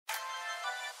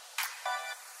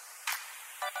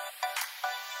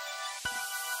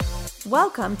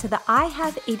Welcome to the I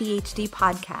Have ADHD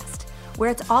podcast, where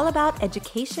it's all about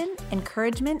education,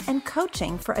 encouragement, and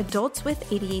coaching for adults with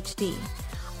ADHD.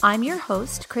 I'm your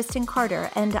host, Kristen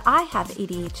Carter, and I have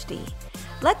ADHD.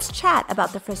 Let's chat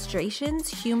about the frustrations,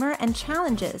 humor, and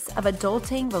challenges of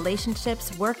adulting,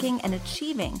 relationships, working, and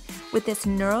achieving with this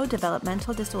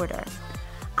neurodevelopmental disorder.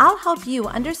 I'll help you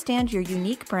understand your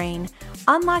unique brain,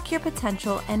 unlock your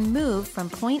potential, and move from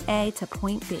point A to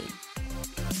point B.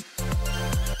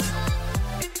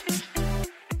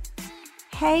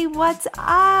 Hey, what's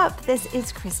up? This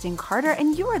is Kristen Carter,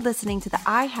 and you are listening to the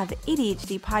I Have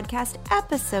ADHD podcast,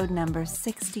 episode number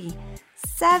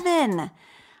 67.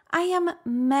 I am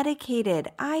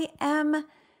medicated. I am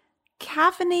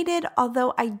caffeinated,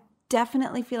 although I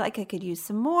definitely feel like I could use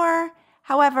some more.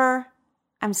 However,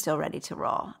 I'm still ready to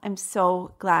roll. I'm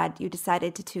so glad you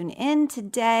decided to tune in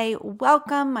today.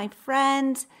 Welcome, my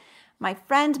friend.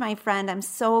 I'm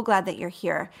so glad that you're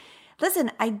here.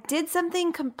 Listen, I did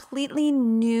something completely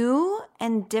new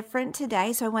and different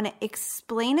today, so I want to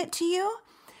explain it to you.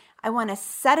 I want to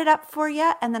set it up for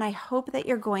you, and then I hope that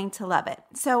you're going to love it.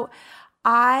 So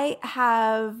I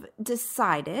have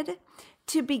decided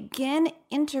to begin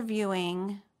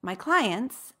interviewing my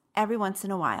clients every once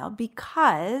in a while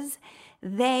because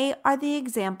they are the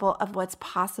example of what's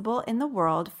possible in the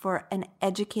world for an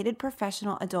educated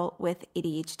professional adult with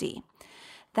ADHD.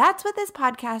 That's what this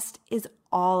podcast is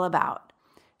all about,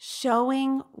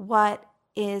 showing what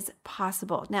is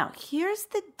possible. Now, here's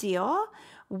the deal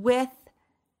with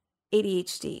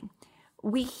ADHD.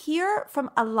 We hear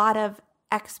from a lot of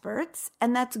experts,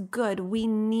 and that's good. We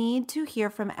need to hear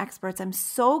from experts. I'm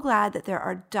so glad that there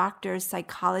are doctors,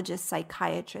 psychologists,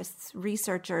 psychiatrists,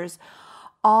 researchers,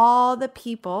 all the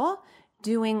people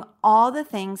doing all the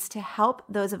things to help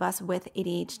those of us with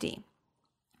ADHD.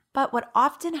 But what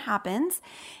often happens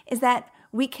is that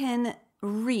we can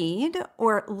read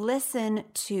or listen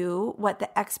to what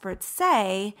the experts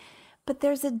say, but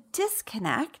there's a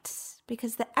disconnect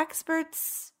because the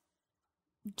experts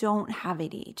don't have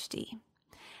ADHD.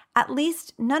 At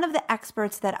least none of the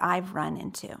experts that I've run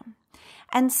into.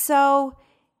 And so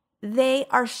they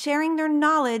are sharing their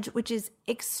knowledge, which is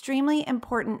extremely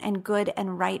important and good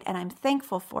and right, and I'm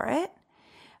thankful for it.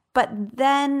 But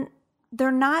then they're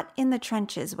not in the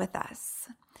trenches with us.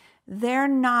 They're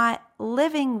not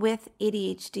living with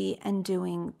ADHD and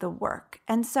doing the work.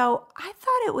 And so I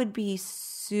thought it would be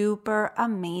super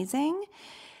amazing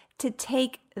to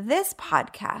take this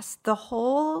podcast, the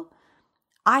whole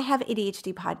I Have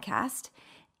ADHD podcast,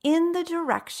 in the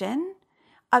direction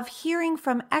of hearing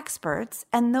from experts,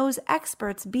 and those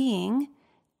experts being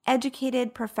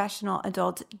educated professional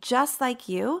adults just like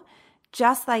you,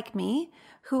 just like me,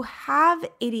 who have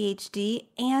ADHD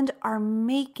and are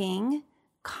making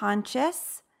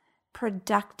conscious,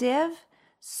 productive,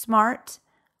 smart,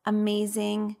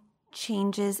 amazing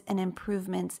changes and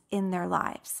improvements in their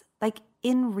lives, like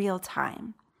in real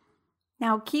time.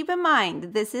 Now, keep in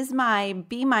mind, this is my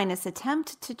B-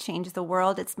 attempt to change the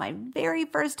world. It's my very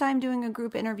first time doing a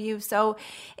group interview. So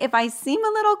if I seem a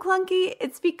little clunky,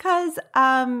 it's because,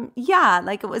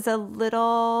 it was a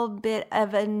little bit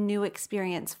of a new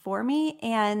experience for me.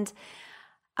 And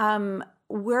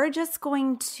we're just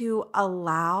going to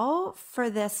allow for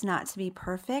this not to be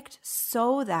perfect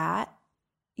so that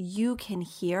you can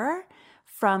hear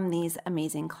from these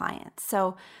amazing clients.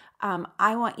 So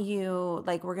I want you,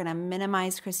 we're going to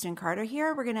minimize Kristen Carter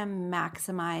here. We're going to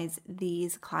maximize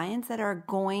these clients that are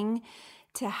going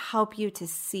to help you to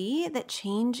see that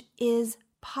change is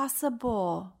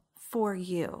possible for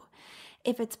you.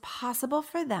 If it's possible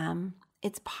for them,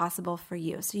 it's possible for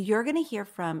you. So you're going to hear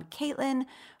from Caitlin,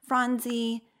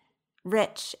 Franzi,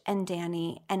 Rich, and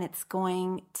Danny, and it's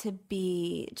going to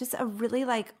be just a really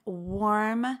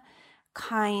warm,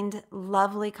 kind,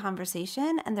 lovely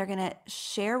conversation, and they're going to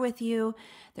share with you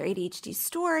their ADHD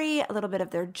story, a little bit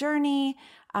of their journey,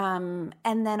 and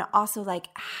then also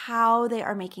how they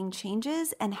are making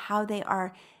changes and how they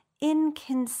are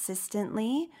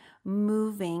inconsistently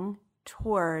moving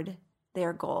toward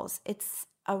their goals. It's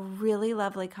a really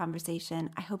lovely conversation.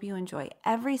 I hope you enjoy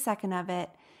every second of it.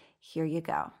 Here you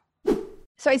go.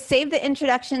 So I saved the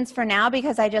introductions for now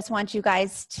because I just want you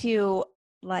guys to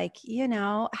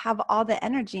have all the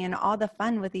energy and all the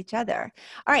fun with each other.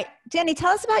 All right, Danny, tell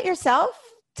us about yourself.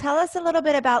 Tell us a little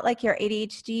bit about your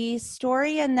ADHD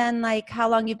story and then how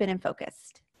long you've been in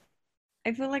Focused.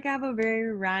 I feel like I have a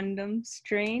very random,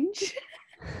 strange,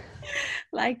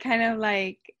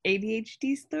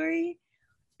 ADHD story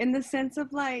in the sense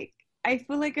of I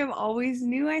feel like I've always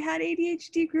knew I had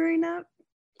ADHD growing up.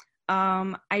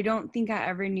 I don't think I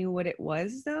ever knew what it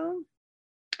was though.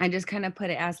 I just kind of put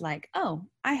it as like, oh,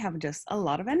 I have just a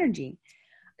lot of energy.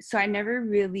 So I never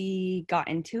really got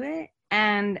into it.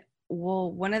 And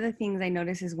well, one of the things I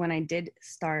noticed is when I did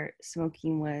start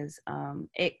smoking was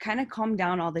it kind of calmed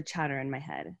down all the chatter in my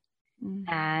head.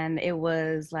 And it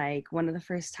was like one of the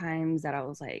first times that I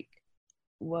was like,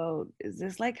 whoa, is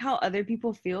this like how other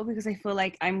people feel? Because I feel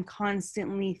like I'm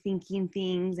constantly thinking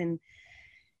things, and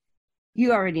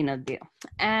you already know the deal.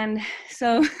 And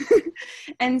so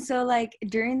and so like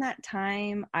during that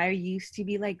time I used to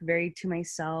be like very to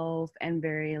myself and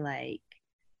very like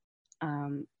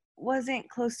wasn't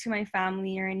close to my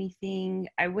family or anything.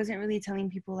 I wasn't really telling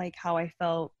people like how I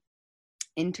felt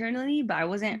internally, but I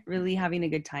wasn't really having a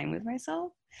good time with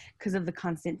myself because of the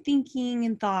constant thinking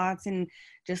and thoughts and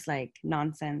just like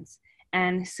nonsense.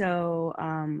 And so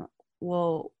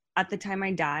well, at the time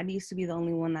my dad used to be the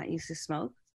only one that used to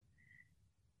smoke.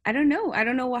 I don't know. I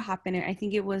don't know what happened. I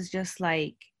think it was just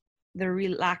like the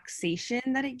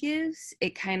relaxation that it gives.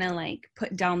 It kind of like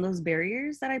put down those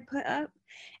barriers that I put up.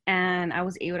 And I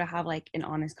was able to have like an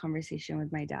honest conversation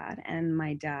with my dad. And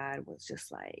my dad was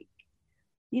just like,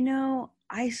 you know,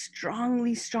 I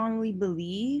strongly, strongly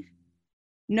believe,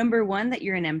 number one, that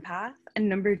you're an empath. And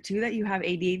number two, that you have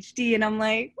ADHD. And I'm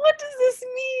like, what does this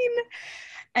mean?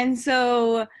 And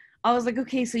so I was like,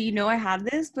 okay, so you know I have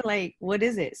this, but like, what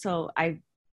is it? So I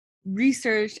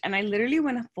researched, and I literally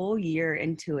went a full year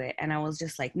into it, and I was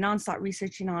just like nonstop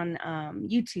researching on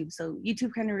YouTube. So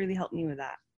YouTube kind of really helped me with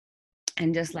that,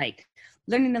 and just like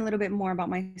learning a little bit more about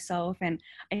myself. And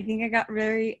I think I got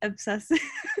very obsessive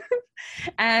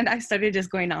and I started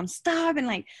just going nonstop and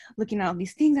like looking at all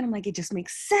these things, and I'm like, it just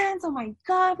makes sense. Oh my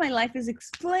god, my life is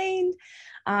explained.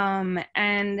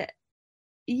 And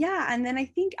yeah, and then I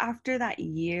think after that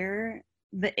year,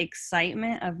 the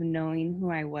excitement of knowing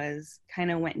who I was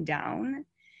kind of went down.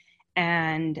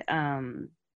 And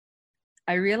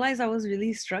I realized I was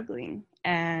really struggling,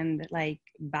 and like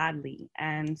badly.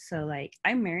 And so like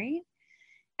I'm married,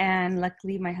 and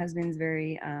luckily my husband's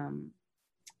very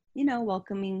you know,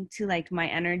 welcoming to like my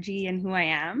energy and who I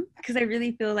am, because I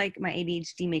really feel like my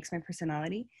ADHD makes my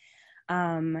personality.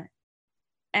 And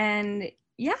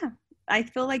yeah, I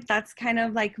feel like that's kind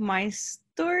of like my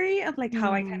story of like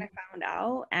how I kind of found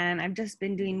out. And I've just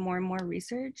been doing more and more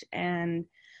research. And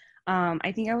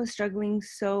I think I was struggling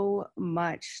so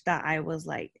much that I was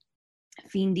like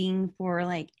fiending for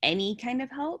like any kind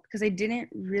of help, because I didn't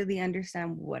really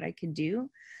understand what I could do.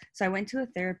 So I went to a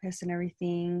therapist and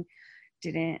everything,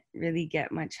 didn't really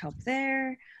get much help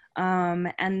there.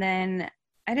 And then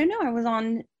I don't know, I was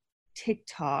on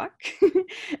TikTok.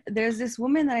 There's this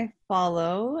woman that I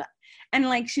follow, and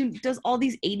like she does all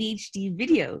these ADHD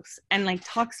videos and like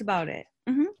talks about it.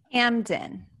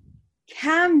 Camden,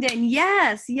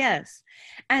 yes, yes.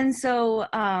 And so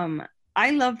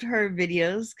I loved her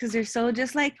videos because they're so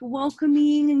just like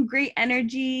welcoming and great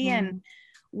energy. And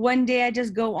one day I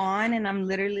just go on and I'm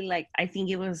literally like, I think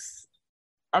it was,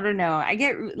 I don't know, I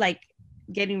get like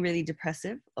getting really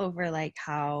depressive over like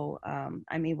how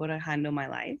I'm able to handle my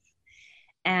life.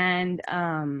 And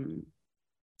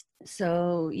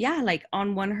so yeah, like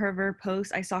on one of her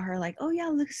posts, I saw her like, oh yeah,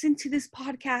 listen to this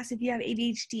podcast if you have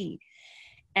ADHD.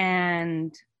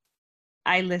 And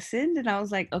I listened and I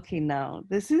was like, okay, no,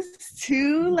 this is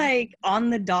too like on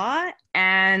the dot.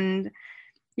 And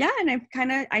yeah, and I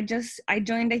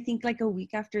joined, I think like a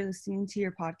week after listening to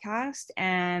your podcast,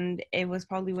 and it was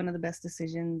probably one of the best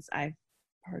decisions I've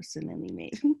personally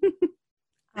made.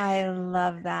 I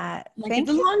love that. Like, it's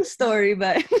a long story,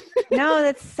 but no,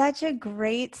 that's such a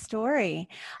great story.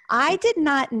 I did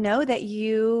not know that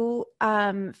you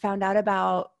found out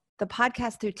about the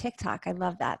podcast through TikTok. I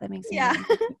love that. That makes me I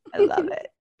love it.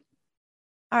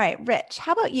 All right, Rich,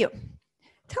 how about you?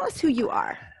 Tell us who you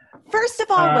are. First of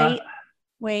all,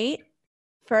 wait.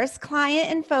 First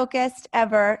client and focused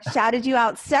ever. Shouted you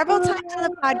out several times on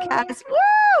the podcast.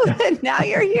 Woo! Now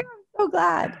you're here. I'm so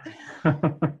glad.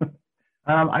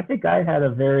 I think I had a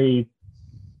very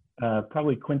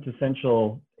probably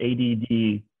quintessential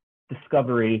ADD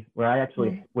discovery where I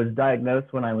actually was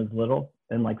diagnosed when I was little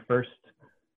in like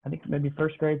I think maybe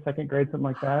first grade, second grade, something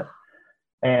like that.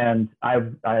 And I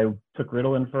took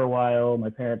Ritalin for a while. My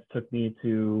parents took me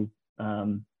to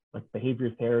like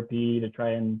behavior therapy to try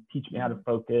and teach me how to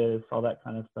focus, all that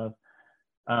kind of stuff.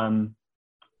 And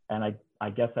I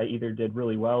guess I either did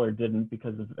really well or didn't,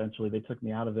 because eventually they took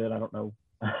me out of it. I don't know.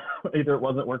 Either it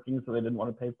wasn't working, so they didn't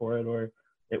want to pay for it, or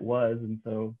it was, and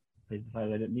so they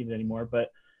decided I didn't need it anymore.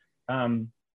 But and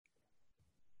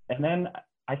then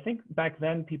I think back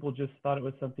then people just thought it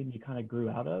was something you kind of grew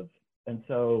out of, and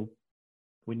so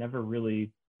we never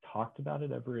really talked about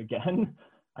it ever again.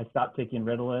 I stopped taking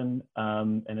Ritalin,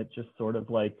 and it just sort of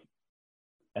like,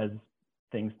 as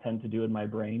things tend to do in my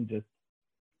brain, just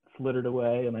flittered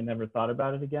away, and I never thought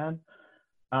about it again.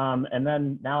 And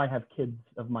then now I have kids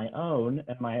of my own,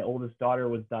 and my oldest daughter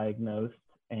was diagnosed,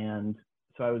 and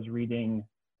so I was reading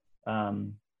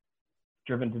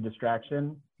Driven to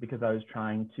Distraction because I was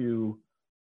trying to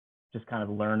just kind of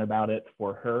learn about it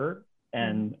for her,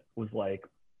 and was like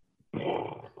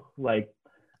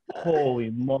holy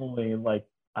moly, like,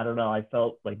 I don't know, I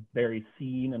felt like very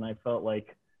seen, and I felt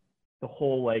like the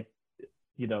whole, like,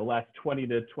 you know, last 20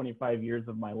 to 25 years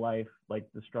of my life, like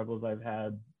the struggles I've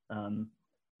had,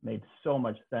 made so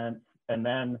much sense. And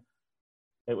then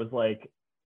it was like,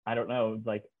 I don't know, it was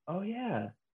like, oh yeah,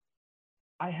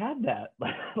 I had that.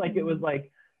 Like, it was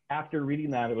like, after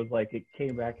reading that, it was like, it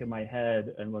came back in my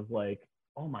head and was like,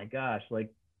 oh my gosh, like,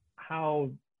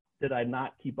 how did I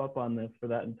not keep up on this for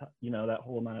that, you know, that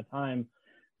whole amount of time?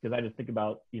 Because I just think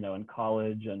about, you know, in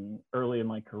college and early in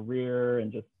my career,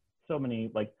 and just so many,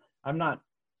 like, I'm not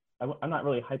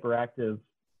really hyperactive,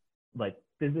 like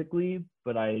physically,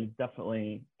 but I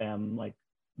definitely am, like,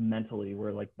 mentally,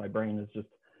 where like my brain is just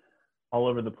all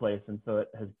over the place. And so it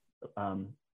has,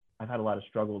 I've had a lot of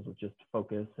struggles with just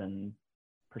focus and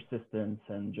persistence,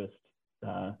 and just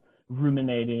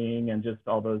ruminating, and just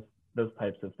all those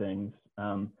types of things.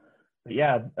 But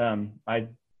yeah, I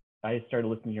started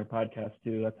listening to your podcast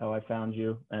too. That's how I found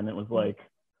you. And it was like,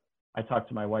 I talked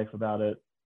to my wife about it,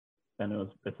 and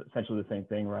it's essentially the same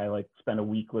thing, where I like spent a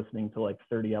week listening to like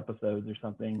 30 episodes or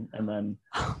something, and then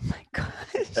Oh my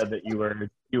gosh. said that you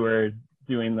were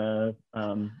doing the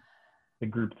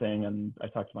group thing, and I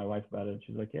talked to my wife about it, and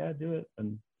she's like, yeah, do it.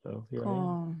 And so here I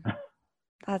am.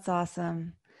 That's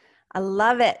awesome. I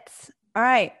love it. All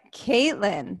right,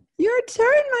 Caitlin, your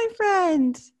turn, my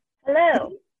friend.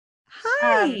 Hello.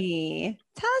 Hi.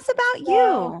 Tell us about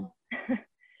so- you.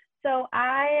 So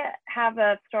I have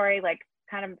a story like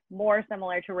kind of more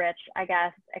similar to Rich, I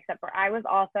guess, except for I was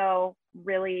also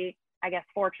really, I guess,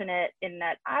 fortunate in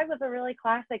that I was a really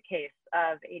classic case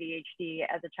of ADHD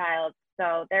as a child.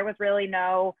 So there was really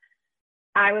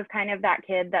I was kind of that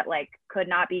kid that like could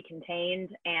not be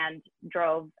contained and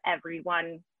drove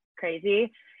everyone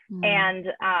crazy, and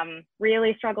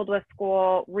really struggled with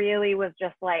school, really was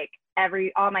just like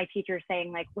all my teachers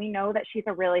saying like, we know that she's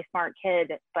a really smart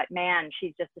kid, but man,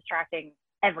 she's just distracting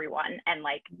everyone, and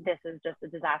like this is just a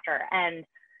disaster. And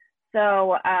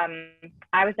so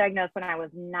I was diagnosed when I was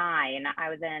 9. I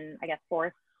was in, I guess,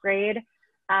 4th grade.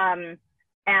 And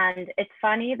it's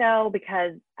funny though,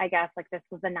 because I guess like this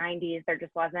was the 90s, there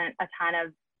just wasn't a ton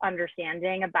of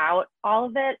understanding about all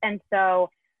of it. And so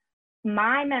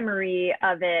my memory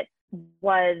of it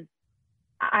was,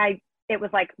 it was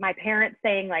like my parents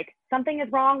saying like, something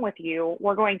is wrong with you,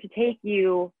 we're going to take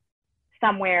you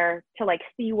somewhere to like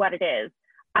see what it is.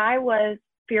 I was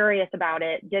furious about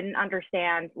it, didn't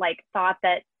understand, like thought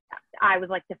that I was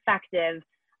like defective.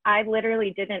 I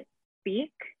literally didn't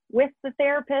speak with the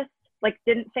therapist, like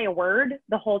didn't say a word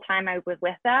the whole time I was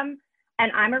with them.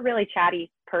 And I'm a really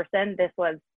chatty person. This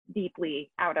was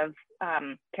deeply out of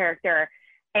character.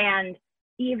 And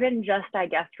even just, I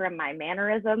guess, from my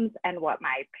mannerisms and what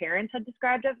my parents had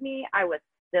described of me, I was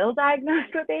still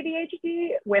diagnosed with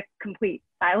ADHD with complete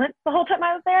silence the whole time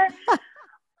I was there.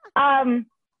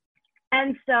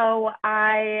 And so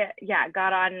I,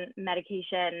 got on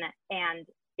medication, and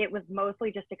it was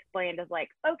mostly just explained as like,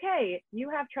 okay, you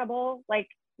have trouble like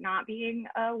not being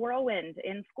a whirlwind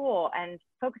in school and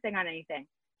focusing on anything.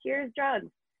 Here's drugs.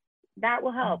 That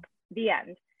will help. The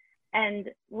end. And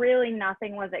really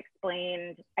nothing was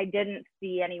explained. I didn't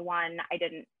see anyone. I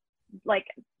didn't like,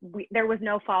 there was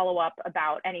no follow-up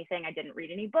about anything. I didn't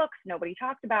read any books. Nobody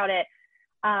talked about it.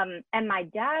 And my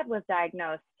dad was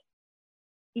diagnosed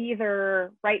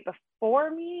either right before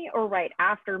me or right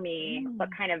after me, but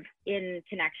kind of in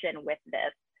connection with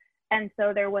this. And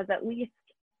so there was at least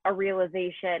a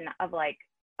realization of like,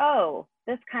 oh,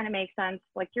 this kind of makes sense.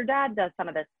 Like your dad does some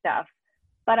of this stuff.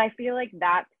 But I feel like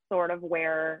that's sort of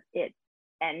where it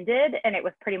ended. And it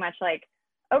was pretty much like,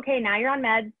 okay, now you're on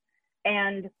meds.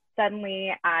 And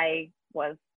suddenly I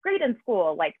was great in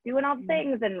school, like doing all the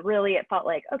things. And really it felt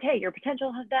like, okay, your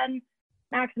potential has been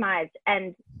maximized.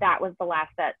 And that was the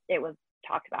last that it was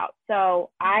talked about.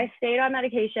 So I stayed on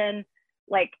medication,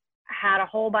 like had a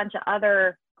whole bunch of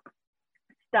other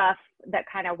stuff that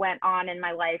kind of went on in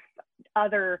my life,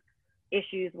 other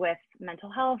issues with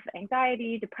mental health,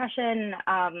 anxiety, depression,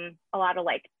 a lot of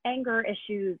like anger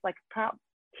issues, like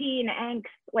teen angst,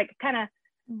 like kind of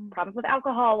problems with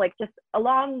alcohol, like just a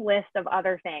long list of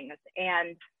other things.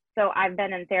 And so I've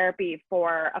been in therapy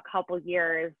for a couple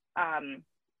years,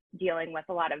 dealing with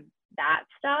a lot of that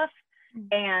stuff.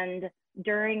 And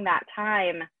during that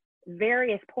time,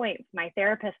 various points, my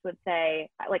therapist would say,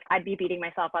 like, I'd be beating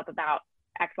myself up about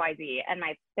XYZ, and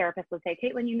my therapist would say,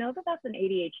 Caitlin, you know that that's an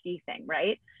ADHD thing,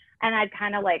 right? And I'd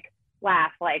kind of like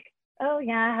laugh, like, oh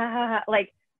yeah,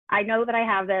 like, I know that I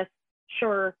have this,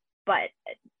 sure, but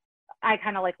I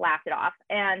kind of like laughed it off.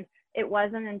 And it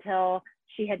wasn't until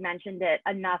she had mentioned it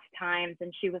enough times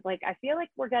and she was like, I feel like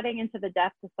we're getting into the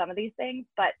depths of some of these things,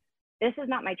 but this is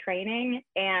not my training,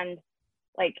 and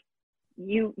like,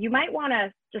 you might want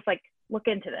to just like look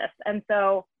into this. And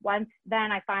so once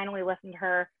then I finally listened to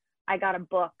her. I got a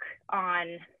book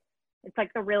on, it's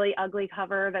like the really ugly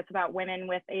cover that's about women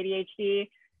with ADHD.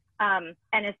 And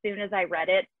as soon as I read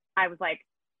it, I was like,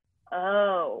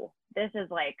 oh, this is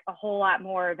like a whole lot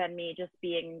more than me just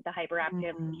being the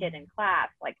hyperactive kid in class.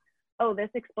 Like, oh, this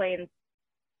explains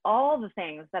all the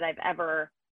things that I've ever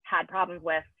had problems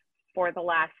with for the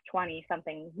last 20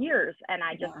 something years. And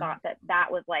I just thought that that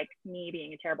was like me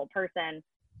being a terrible person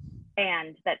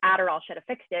and that Adderall should have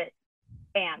fixed it.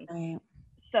 And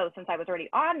so since I was already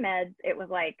on meds, it was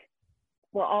like,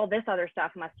 well, all this other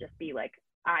stuff must just be like,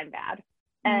 I'm bad.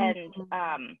 And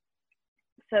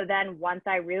so then once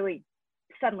I really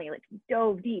suddenly like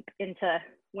dove deep into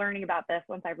learning about this,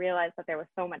 once I realized that there was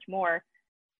so much more,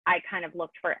 I kind of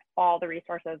looked for all the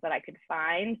resources that I could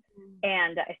find.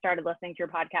 And I started listening to your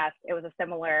podcast. It was a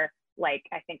similar, like,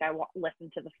 I think I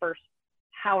listened to the first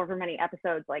however many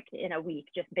episodes, like in a week,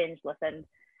 just binge listened.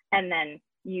 And then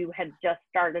you had just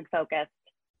started Focused.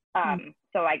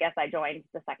 So I guess I joined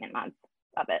the second month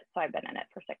of it. So I've been in it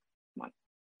for 6 months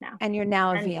now. And you're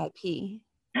now a VIP.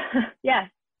 Yeah.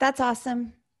 That's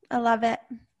awesome. I love it.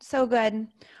 So good. All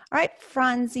right,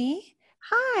 Franzi.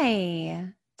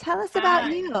 Hi. Tell us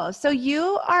about you. So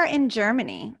you are in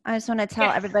Germany. I just want to tell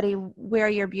everybody where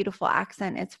your beautiful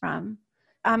accent is from.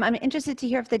 I'm interested to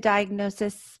hear if the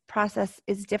diagnosis process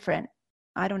is different.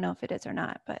 I don't know if it is or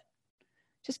not, but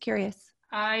just curious.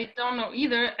 I don't know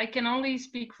either. I can only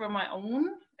speak for my own.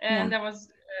 And that was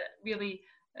really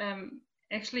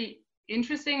actually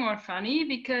interesting or funny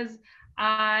because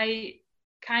I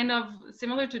kind of,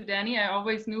 similar to Danny, I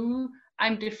always knew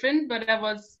I'm different, but I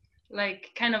was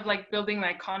like kind of like building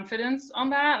my confidence on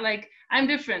that. Like, I'm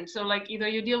different. So like either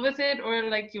you deal with it or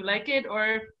like you like it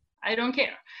or I don't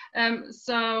care.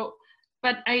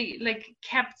 But I like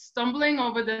kept stumbling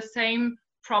over the same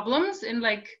problems in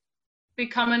like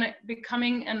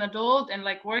becoming an adult and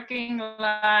like working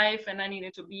life. And I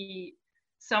needed to be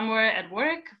somewhere at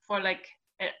work for like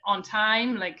on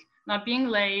time, like not being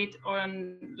late or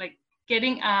like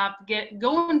getting up,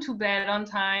 going to bed on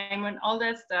time and all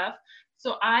that stuff.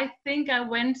 So I think I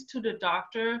went to the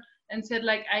doctor and said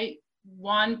like, I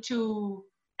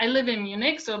live in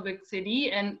Munich, so a big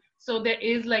city. And so there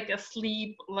is like a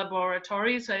sleep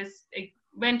laboratory. So I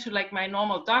went to like my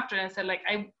normal doctor and said like,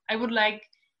 I would like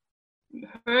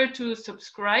her to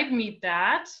subscribe me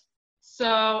that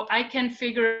so I can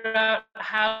figure out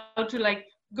how to like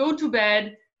go to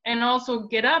bed and also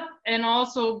get up and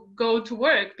also go to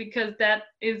work, because that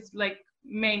is like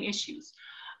main issues.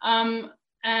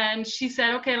 And she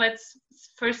said, okay, let's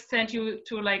first send you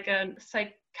to like a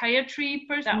psychiatry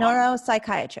person.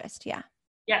 Neuropsychiatrist, yeah.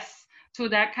 Yes, to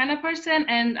that kind of person.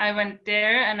 And I went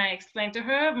there and I explained to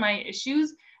her my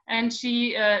issues. And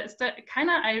she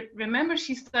I remember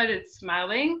she started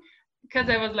smiling because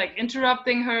I was like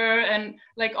interrupting her and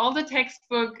like all the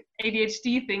textbook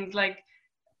ADHD things, like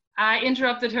I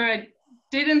interrupted her. I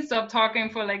didn't stop talking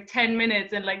for like 10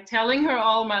 minutes and like telling her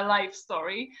all my life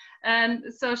story. And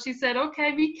so she said,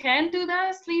 okay, we can do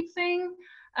that sleep thing.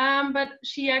 But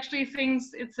she actually thinks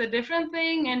it's a different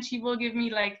thing. And she will give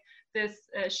me like this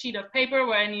sheet of paper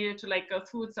where I needed to like go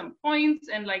through some points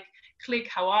and like click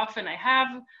how often I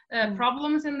have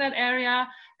problems in that area.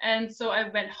 And so I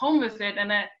went home with it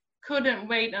and I couldn't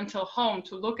wait until home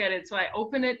to look at it. So I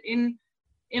opened it in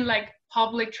like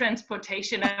public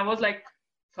transportation. I was like,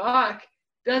 fuck,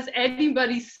 does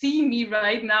anybody see me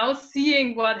right now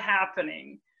seeing what's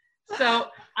happening? So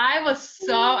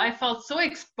I felt so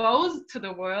exposed to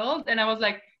the world. And I was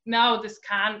like, no, this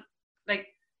can't, like,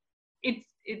 it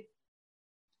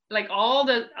like all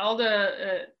the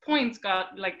points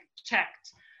got like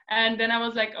checked. And then I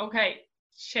was like, okay,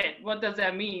 shit, what does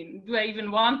that mean? Do I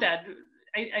even want that?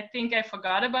 I think I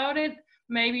forgot about it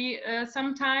maybe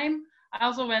sometime. I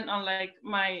also went on like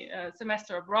my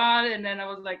semester abroad, and then I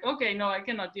was like, okay, no, I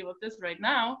cannot deal with this right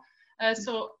now.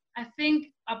 So I think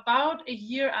about a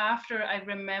year after I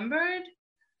remembered,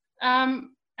 I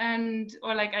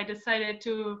decided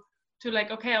to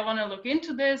like, okay, I want to look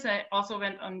into this. I also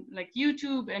went on like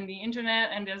YouTube and the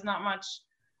internet, and there's not much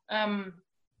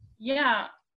yeah,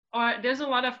 or there's a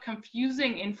lot of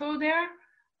confusing info there.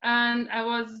 And I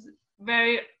was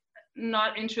very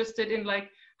not interested in like,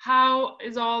 how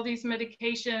is all these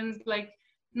medications like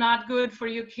not good for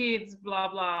your kids, blah,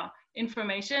 blah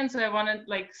information. So I wanted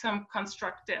like some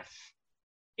constructive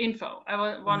info.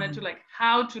 I wanted to like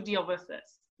how to deal with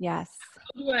this. Yes.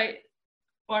 How do I,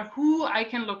 or who I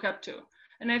can look up to.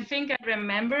 And I think I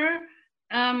remember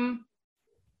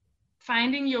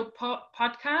finding your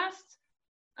podcast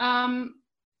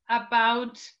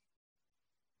about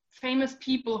famous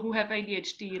people who have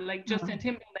ADHD, like Justin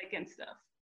Timberlake and stuff.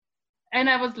 And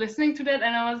I was listening to that,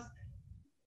 and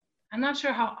I'm not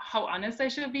sure how honest I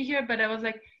should be here, but I was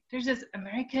like, there's this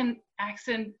American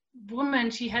accent woman.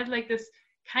 She has like this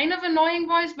kind of annoying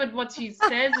voice, but what she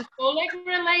says is so like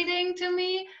relating to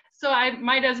me. So I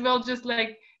might as well just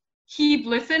like keep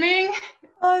listening.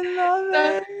 I love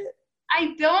it.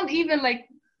 I don't even like,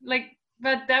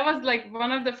 but that was like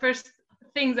one of the first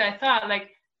things I thought, like,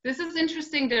 this is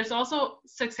interesting. There's also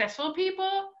successful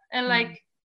people and like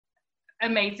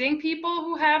amazing people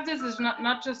who have this. It's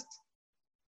not just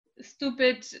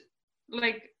stupid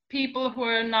like people who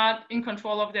are not in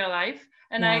control of their life.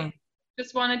 And I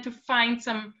just wanted to find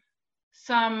some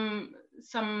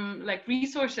like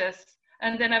resources.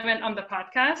 And then I went on the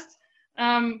podcast.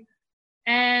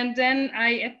 And then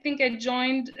I think I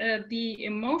joined the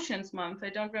Emotions Month. I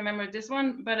don't remember this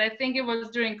one, but I think it was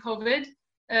during COVID,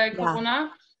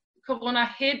 Corona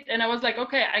hit, and I was like,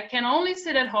 okay, I can only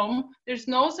sit at home. There's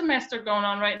no semester going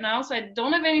on right now, so I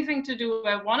don't have anything to do.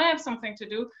 I want to have something to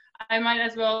do. I might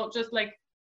as well just like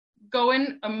go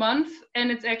in a month,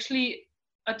 and it's actually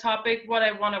a topic what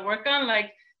I want to work on,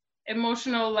 like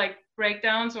emotional like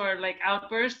breakdowns or like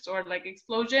outbursts or like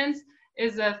explosions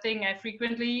is a thing I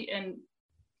frequently and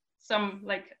some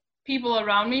like people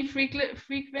around me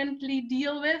frequently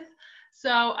deal with.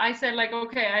 So I said like,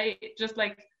 okay, I just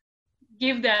like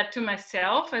give that to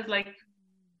myself as like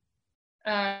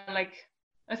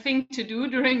a thing to do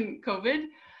during COVID.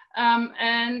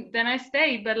 And then I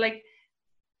stayed, but like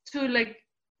to like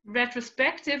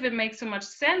retrospective, it makes so much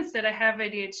sense that I have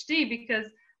ADHD because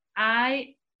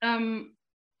I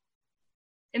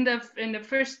in the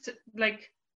first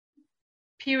like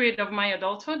period of my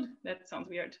adulthood, that sounds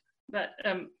weird, but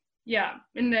yeah,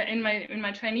 in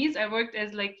my Chinese, I worked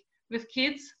as like with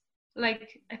kids,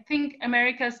 like I think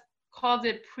America's calls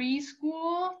it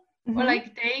preschool or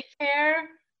like daycare,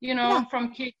 you know,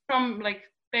 from like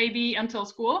baby until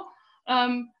school.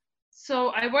 So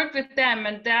I worked with them,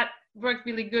 and that worked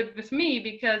really good with me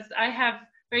because I have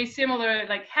very similar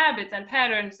like habits and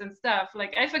patterns and stuff.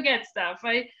 Like I forget stuff.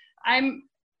 I'm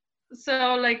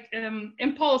so like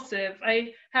impulsive.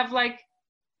 I have like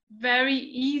very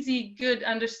easy, good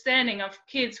understanding of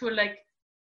kids who like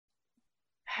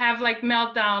have like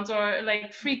meltdowns or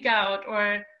like freak out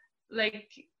or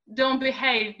like don't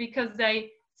behave because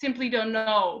they simply don't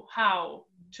know how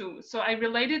to. So I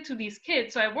related to these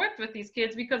kids. So I worked with these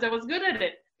kids because I was good at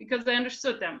it, because I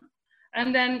understood them.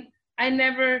 And then I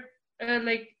never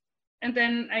and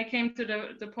then I came to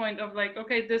the point of like,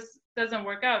 okay, this doesn't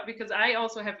work out because I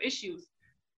also have issues.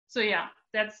 So yeah,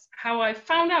 that's how I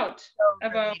found out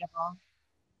about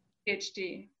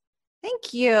ADHD.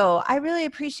 Thank you. I really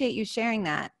appreciate you sharing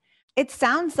that. It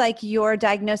sounds like your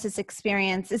diagnosis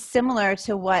experience is similar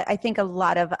to what I think a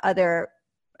lot of other,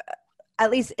 at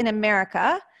least in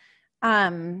America,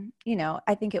 you know,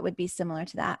 I think it would be similar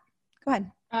to that. Go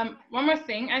ahead. One more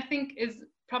thing I think is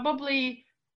probably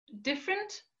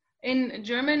different in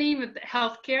Germany with the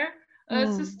healthcare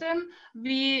system.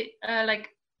 We like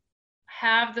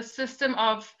have the system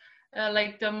of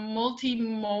like the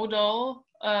multimodal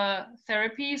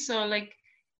therapy. So like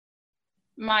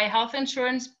my health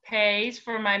insurance pays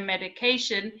for my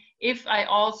medication if I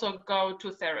also go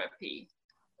to therapy.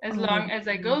 As long as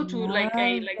I go to like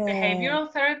a behavioral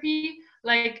therapy,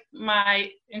 like my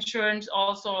insurance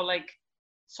also like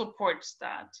supports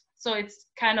that. So it's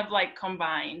kind of like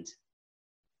combined.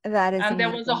 That is and amazing. There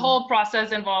was a whole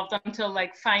process involved until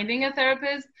like finding a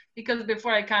therapist, because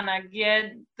before I kind of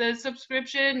get the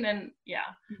subscription and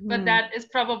but that is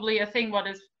probably a thing what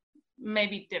is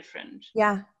maybe different.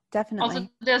 Yeah, definitely. Also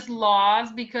there's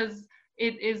laws because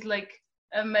it is like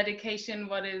a medication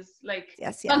what is like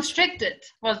constricted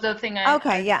was the thing.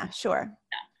 Yeah, sure.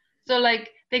 Yeah. So like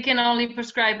they can only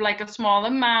prescribe like a small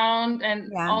amount,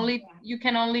 and you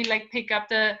can only like pick up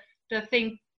the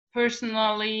thing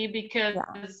personally because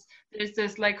there's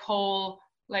this like whole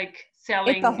like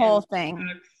selling. It's the whole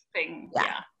thing.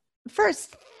 Yeah.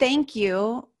 First, thank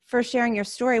you for sharing your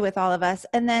story with all of us.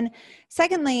 And then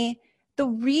secondly, the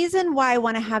reason why I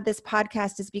want to have this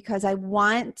podcast is because I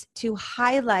want to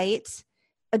highlight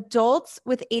adults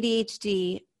with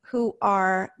ADHD who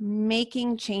are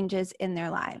making changes in their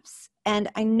lives. And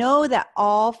I know that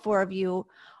all four of you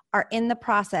are in the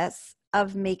process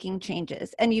of making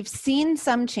changes, and you've seen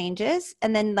some changes,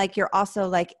 and then like you're also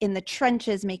like in the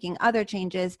trenches making other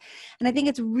changes. And I think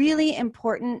it's really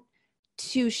important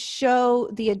to show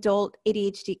the adult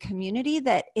ADHD community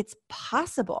that it's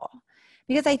possible,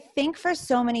 because I think for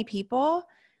so many people,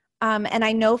 and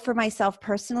I know for myself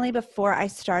personally, before I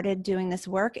started doing this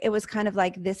work, it was kind of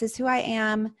like, this is who I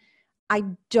am. I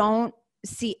don't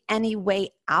see any way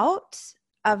out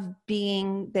of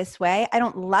being this way. I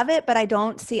don't love it, but I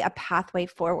don't see a pathway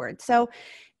forward. So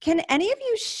can any of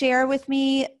you share with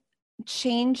me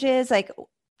changes, like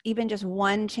even just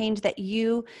one change that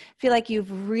you feel like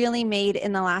you've really made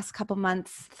in the last couple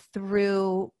months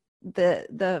through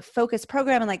the focus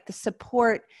program and like the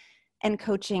support and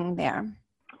coaching there?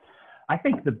 I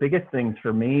think the biggest things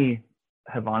for me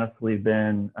have honestly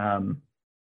been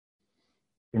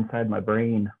inside my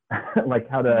brain, like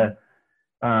how to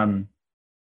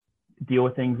deal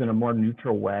with things in a more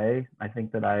neutral way. I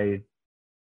think that I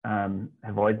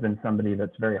have always been somebody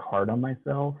that's very hard on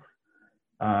myself.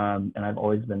 And I've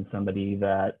always been somebody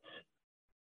that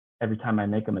every time I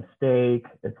make a mistake,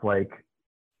 it's like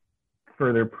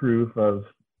further proof of,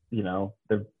 you know,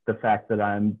 the fact that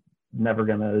I'm never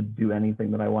going to do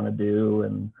anything that I want to do.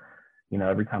 And, you know,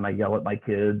 every time I yell at my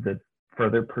kids, it's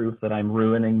further proof that I'm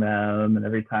ruining them. And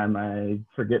every time I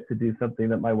forget to do something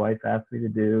that my wife asked me to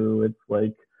do, it's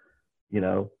like, you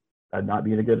know, I'm not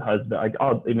being a good husband.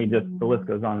 Just the list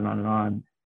goes on and on and on.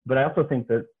 But I also think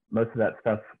that most of that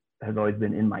stuff has always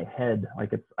been in my head.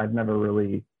 Like I've never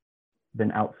really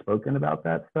been outspoken about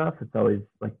that stuff. It's always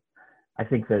like, I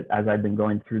think that as I've been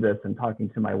going through this and talking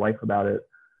to my wife about it,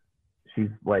 she's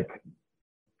like,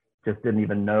 just didn't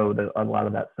even know that a lot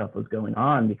of that stuff was going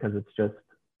on, because it's just,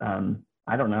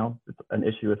 I don't know, it's an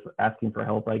issue with asking for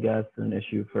help, I guess, and an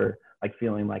issue for like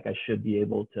feeling like I should be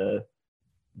able to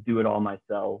do it all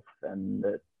myself. And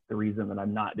that the reason that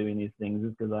I'm not doing these things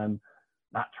is because I'm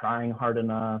not trying hard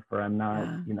enough, or I'm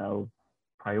not, you know,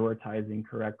 prioritizing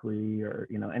correctly, or,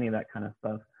 you know, any of that kind of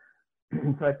stuff.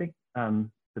 So I think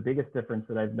the biggest difference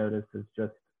that I've noticed is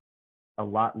just a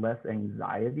lot less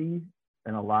anxiety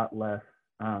and a lot less,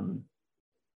 I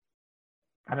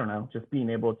don't know, just being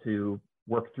able to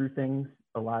work through things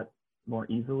a lot more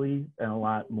easily and a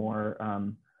lot more,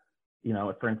 you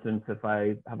know, for instance, if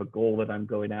I have a goal that I'm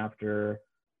going after,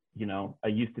 you know, I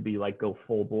used to be like, go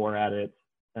full bore at it.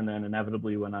 And then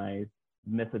inevitably when I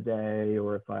miss a day,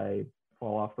 or if I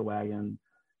fall off the wagon,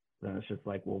 then it's just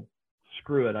like, well,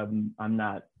 screw it. I'm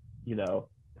not, you know,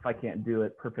 if I can't do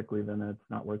it perfectly, then it's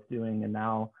not worth doing. And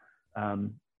now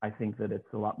I think that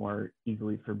it's a lot more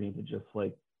easily for me to just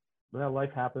like, well,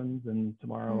 life happens and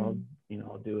tomorrow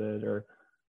I'll do it. Or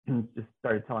just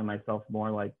started telling myself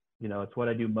more like, you know, it's what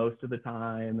I do most of the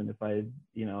time. And if I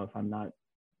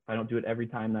don't do it every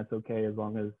time, that's okay. As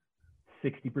long as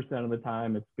 60% of the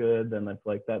time it's good, then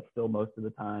that's still most of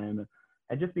the time.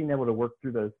 And just being able to work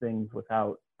through those things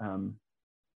without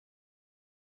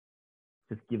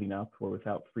just giving up, or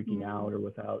without freaking out, or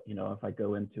without, you know, if I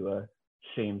go into a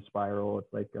shame spiral,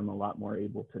 it's like I'm a lot more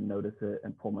able to notice it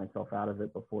and pull myself out of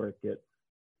it before it gets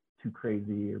too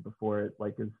crazy, or before it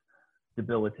like is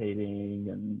debilitating.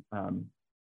 And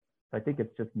I think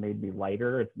it's just made me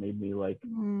lighter. It's made me like,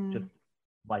 just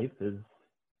life is,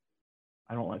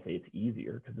 I don't want to say it's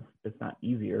easier, because it's not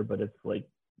easier, but it's like,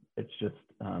 it's just,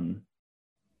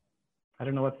 I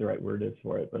don't know what the right word is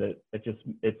for it, but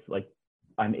it's like,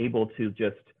 I'm able to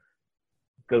just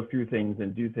go through things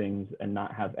and do things and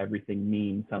not have everything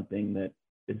mean something that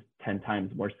is 10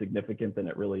 times more significant than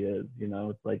it really is. You know,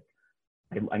 it's like,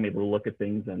 I'm able to look at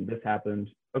things and this happened.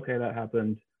 Okay, that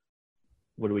happened.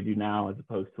 What do we do now? As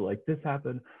opposed to like, this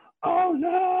happened. Oh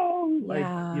no, like,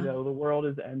 you know, the world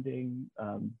is ending.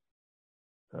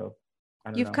 So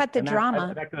I don't know. You've cut the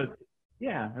drama. That goes,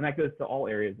 and that goes to all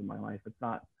areas of my life. It's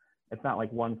not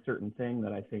like one certain thing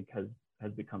that I think has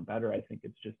become better. I think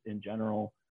it's just in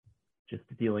general, just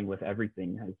dealing with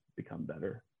everything has become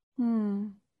better.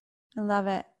 I love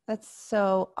it. That's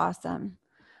so awesome.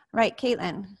 Right,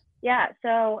 Caitlin. Yeah,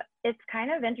 so it's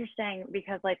kind of interesting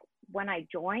because like when I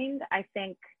joined, I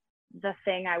think the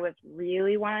thing I was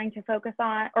really wanting to focus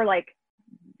on, or like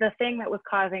the thing that was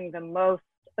causing the most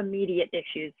immediate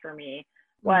issues for me,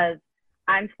 was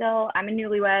I'm a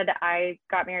newlywed. I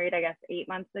got married, I guess, 8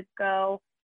 months ago.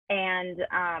 And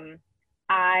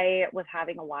I was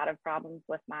having a lot of problems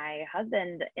with my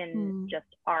husband in just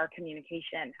our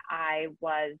communication.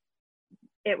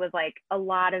 It was like a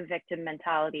lot of victim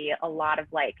mentality, a lot of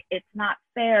like, it's not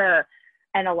fair,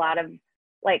 and a lot of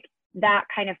like, that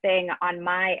kind of thing on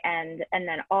my end. And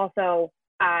then also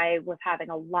I was having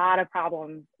a lot of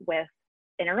problems with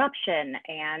interruption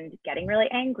and getting really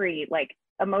angry, like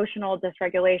emotional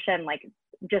dysregulation, like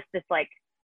just this like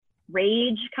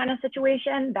rage kind of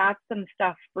situation. That's some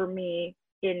stuff for me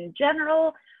in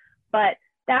general, but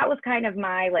that was kind of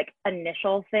my like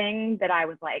initial thing that I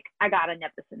was like, I gotta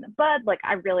nip this in the bud. Like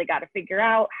I really got to figure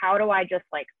out, how do I just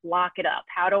like lock it up?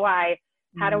 How do I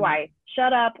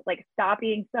shut up? Like stop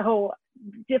being so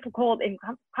difficult in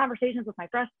conversations with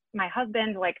my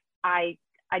husband. Like I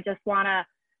just wanna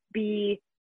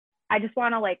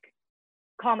like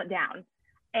calm it down.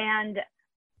 And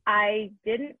I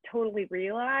didn't totally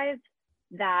realize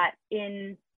that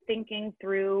in thinking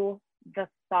through the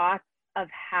thoughts of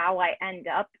how I end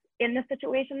up in the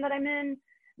situation that I'm in,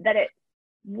 that it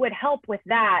would help with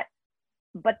that.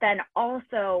 But then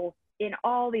also in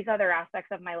all these other aspects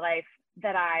of my life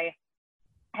that I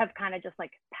have kind of just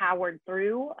like powered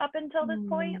through up until this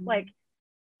point. Like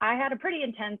I had a pretty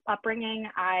intense upbringing.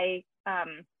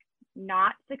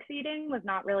 Not succeeding was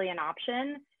not really an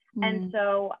option. And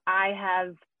so I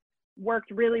have worked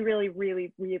really, really,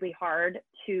 really, really hard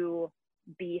to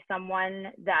be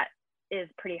someone that is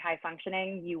pretty high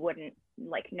functioning. You wouldn't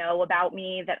like know about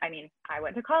me that, I mean, I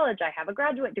went to college, I have a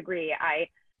graduate degree, I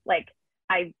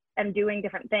am doing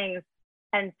different things.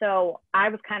 And so I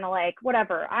was kind of like,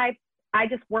 whatever, I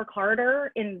just work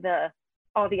harder in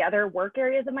all the other work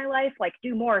areas of my life, like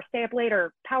do more, stay up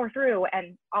later, power through,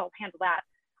 and I'll handle that.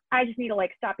 I just need to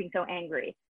like stop being so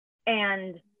angry.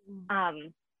 And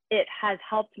it has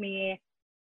helped me,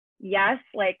 yes,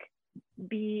 like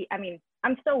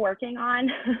I'm still working on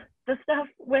the stuff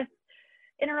with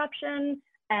interruption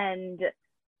and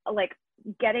like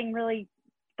getting really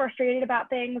frustrated about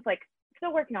things, like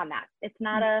still working on that. It's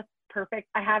not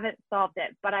I haven't solved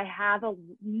it, but I have a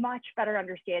much better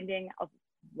understanding of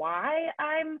why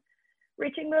I'm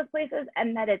reaching those places,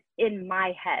 and that it's in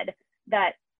my head.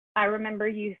 That I remember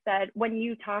you said when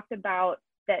you talked about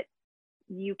that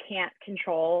you can't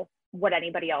control what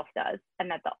anybody else does, and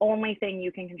that the only thing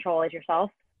you can control is yourself.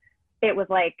 It was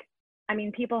like, I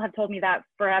mean, people have told me that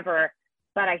forever,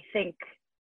 but I think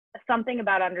something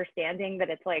about understanding that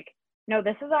it's like, no,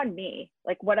 this is on me.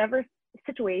 Like whatever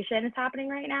situation is happening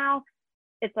right now,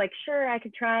 it's like, sure, I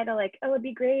could try to like, oh, it'd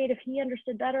be great if he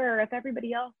understood better, or if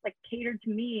everybody else like catered to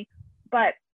me,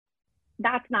 but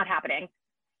that's not happening.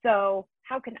 So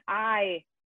how can I,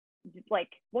 like,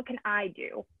 what can I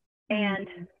do? And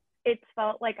it's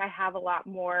felt like I have a lot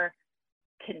more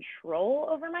control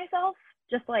over myself.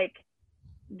 Just like,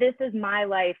 this is my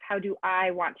life. How do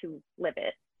I want to live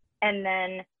it? And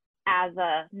then as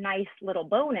a nice little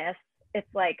bonus, it's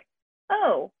like,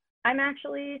 oh, I'm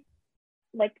actually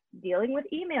like dealing with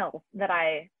emails that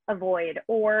I avoid,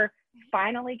 or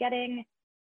finally getting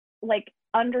like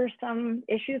under some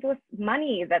issues with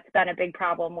money that's been a big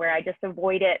problem where I just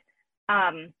avoid it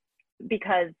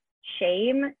because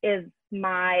shame is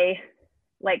my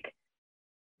like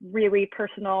really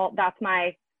personal, that's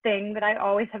my thing that I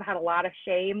always have had a lot of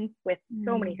shame with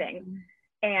so many things,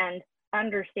 and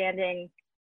understanding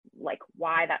like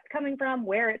why that's coming from,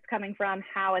 where it's coming from,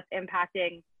 how it's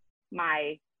impacting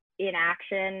my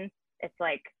inaction. It's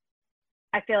like,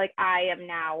 I feel like I am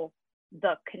now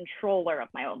the controller of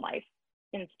my own life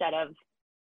instead of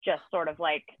just sort of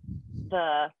like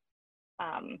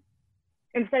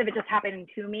instead of it just happening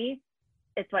to me,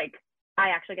 it's like I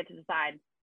actually get to decide,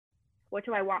 what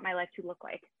do I want my life to look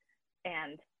like?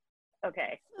 And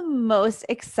okay. The most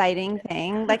exciting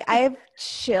thing. Like I have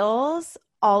chills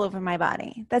all over my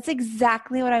body. That's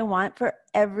exactly what I want for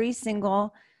every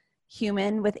single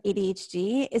human with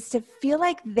ADHD, is to feel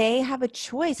like they have a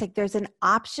choice. Like there's an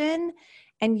option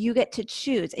and you get to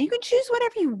choose, and you can choose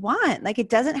whatever you want. Like it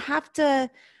doesn't have to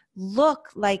look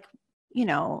like, you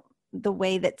know, the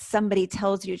way that somebody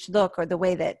tells you it should look, or the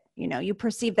way that, you know, you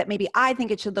perceive that maybe I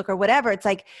think it should look, or whatever. It's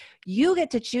like you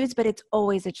get to choose, but it's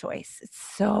always a choice. It's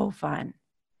so fun.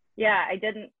 Yeah,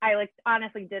 I like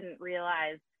honestly didn't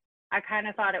realize. I kind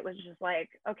of thought it was just like,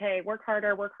 okay, work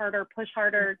harder, push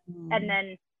harder. And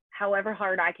then however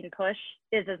hard I can push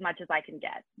is as much as I can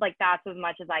get. Like that's as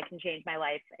much as I can change my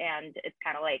life. And it's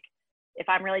kind of like, if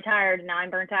I'm really tired and now I'm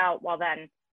burnt out, well then,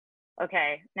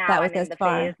 okay, now I'm in the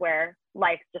phase where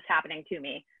life's just happening to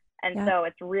me. And so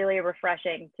it's really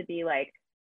refreshing to be like,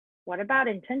 what about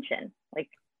intention? Like,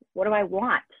 what do I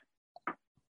want?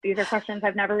 These are questions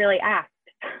I've never really asked.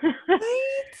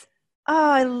 Right?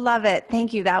 Oh, I love it.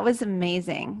 Thank you. That was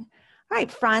amazing. All right,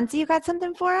 Franzi, you got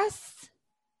something for us?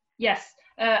 Yes.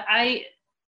 I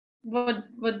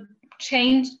would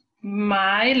change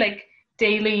my like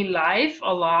daily life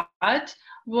a lot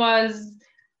was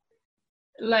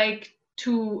like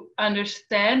to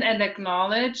understand and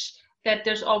acknowledge that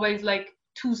there's always like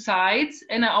two sides,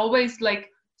 and I always like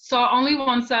saw only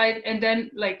one side and then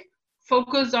like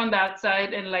focused on that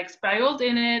side and like spiraled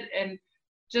in it and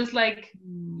just like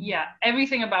yeah,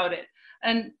 everything about it.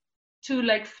 And to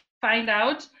like find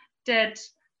out that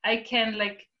I can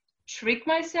like trick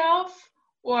myself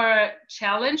or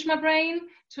challenge my brain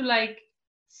to like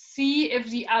see if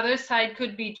the other side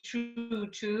could be true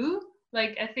too.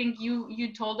 Like I think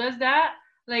you told us that,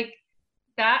 like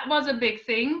that was a big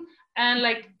thing. And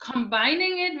like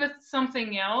combining it with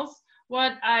something else,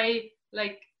 what I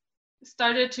like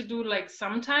started to do like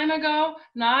some time ago,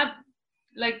 not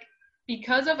like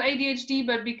because of ADHD,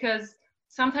 but because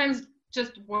sometimes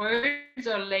just words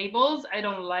or labels I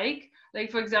don't like. Like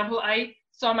for example, I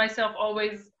saw myself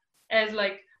always as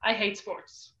like, I hate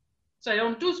sports, so I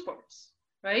don't do sports,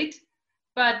 right?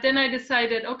 But then I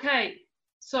decided, okay,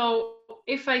 so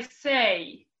if I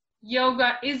say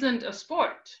yoga isn't a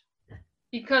sport,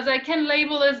 because I can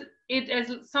label it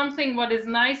as something what is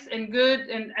nice and good,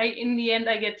 and in the end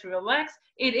I get to relax.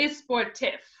 It is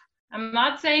sportive. I'm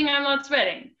not saying I'm not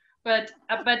sweating, but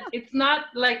it's not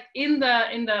like in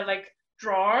the like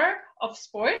drawer of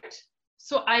sport.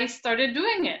 So I started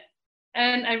doing it,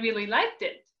 and I really liked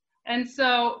it. And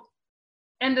so,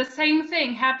 and the same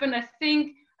thing happened, I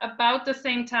think, about the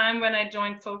same time when I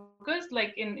joined Focus,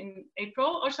 like in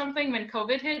April or something, when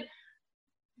COVID hit.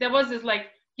 There was this like,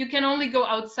 you can only go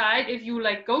outside if you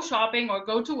like go shopping or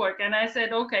go to work. And I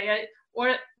said, okay,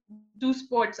 or do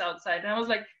sports outside. And I was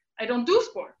like, I don't do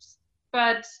sports,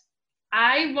 but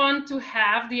I want to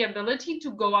have the ability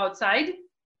to go outside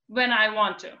when I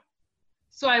want to.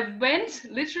 So I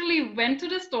literally went to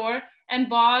the store and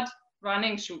bought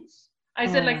running shoes. I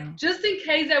said, like, just in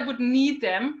case I would need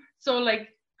them. So like,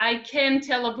 I can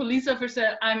tell a police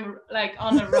officer I'm like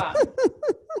on a run.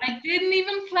 I didn't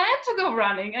even plan to go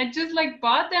running. I just like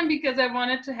bought them because I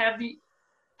wanted to have the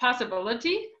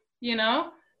possibility, you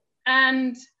know?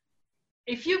 And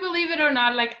if you believe it or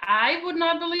not, like I would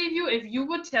not believe you if you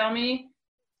would tell me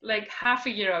like half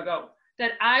a year ago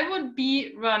that I would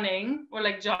be running or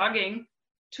like jogging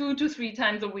 2 to 3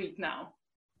 times a week now.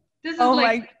 This is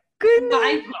like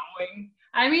mind-blowing.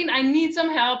 I mean, I need some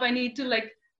help. I need to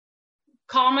like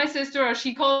call my sister, or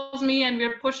she calls me, and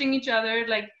we're pushing each other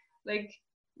like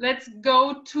let's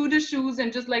go to the shoes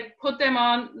and just like put them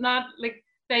on. Not like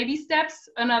baby steps,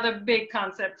 another big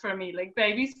concept for me, like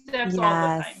baby steps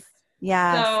all the time.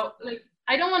 Yes. So like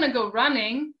I don't want to go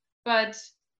running, but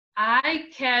I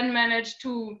can manage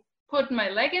to put my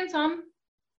leggings on.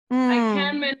 I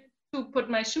can manage to put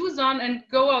my shoes on and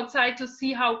go outside to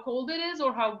see how cold it is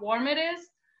or how warm it is.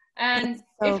 And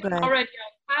so if I'm already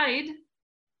outside,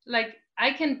 like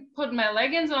I can put my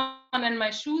leggings on and my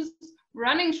shoes,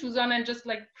 running shoes on, and just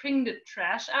like bring the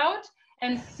trash out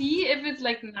and see if it's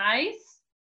like nice.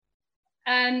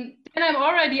 And then I'm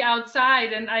already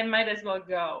outside and I might as well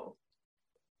go.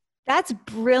 That's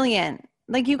brilliant.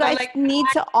 Like you guys need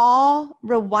to all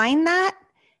rewind that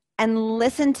and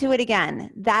listen to it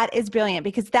again. That is brilliant,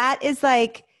 because that is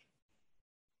like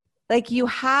you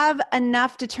have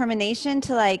enough determination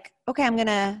to like, okay, I'm going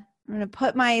to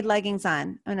put my leggings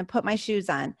on. I'm going to put my shoes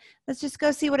on. Let's just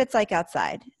go see what it's like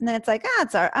outside. And then it's like,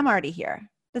 I'm already here.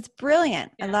 That's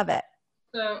brilliant. Yeah. I love it.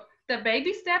 So the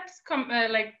baby steps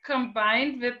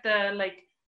combined with the like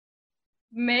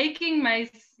making my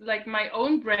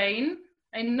own brain.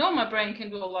 I know my brain can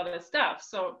do a lot of stuff.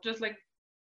 So just like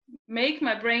make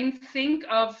my brain think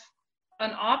of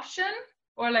an option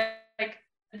or like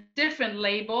a different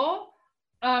label,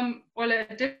 or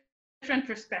like a different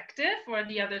perspective or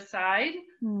the other side,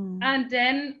 and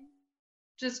then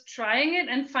just trying it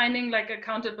and finding like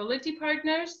accountability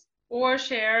partners or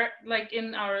share. Like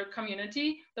in our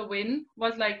community, the win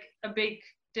was like a big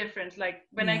difference. Like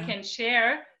when I can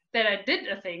share that I did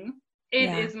a thing, it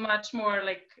is much more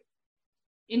like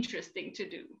interesting to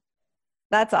do.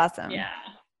 That's awesome. Yeah.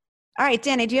 All right,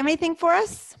 Danny, do you have anything for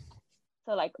us?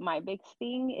 So like my big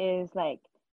thing is like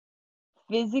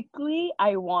physically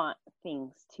I want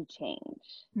things to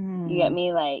change. You get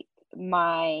me? Like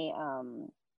my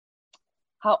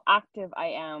how active I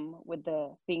am with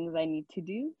the things I need to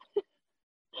do.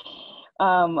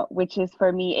 Which is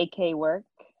for me aka work.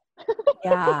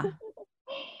 Yeah.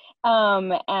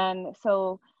 And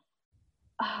so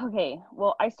okay,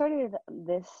 well I started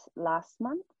this last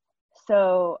month.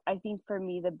 So I think for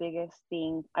me the biggest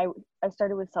thing, I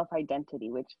started with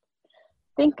self-identity, which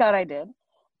thank God I did.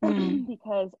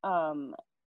 Because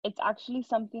it's actually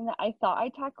something that I thought I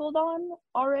tackled on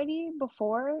already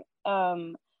before.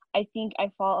 I think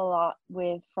I fall a lot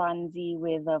with Franzi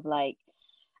with of like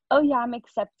oh yeah, I'm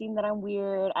accepting that I'm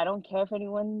weird. I don't care if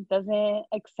anyone doesn't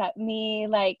accept me.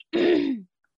 Like that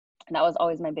was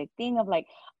always my big thing of like,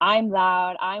 I'm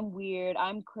loud, I'm weird,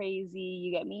 I'm crazy,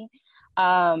 you get me?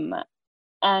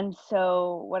 And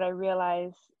so what I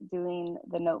realized doing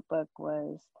the notebook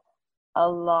was a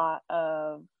lot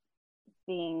of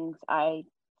things I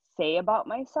say about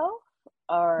myself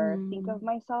or think of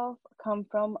myself come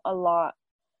from a lot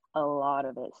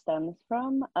of it stems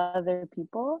from other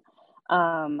people.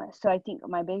 So I think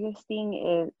my biggest thing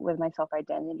is with my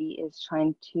self-identity is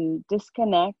trying to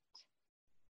disconnect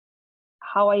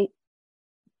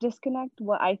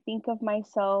what I think of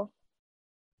myself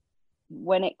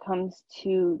when it comes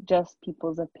to just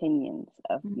people's opinions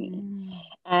of me.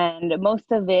 And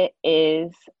most of it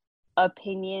is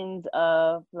opinions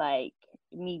of like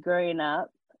me growing up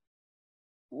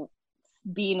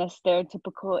being a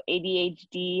stereotypical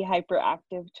ADHD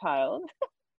hyperactive child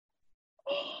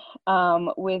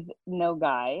with no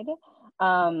guide.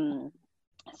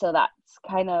 So that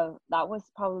was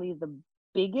probably the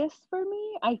biggest for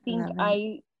me. I think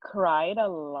I cried a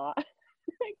lot.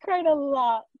 I cried a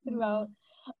lot throughout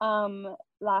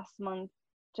last month,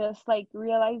 just like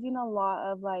realizing a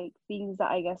lot of like things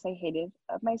that I guess I hated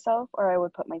of myself or I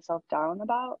would put myself down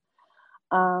about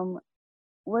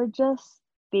were just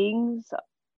things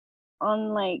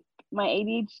on like my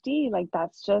ADHD. Like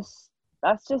that's just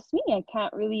me. I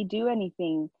can't really do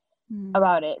anything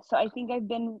about it. So I think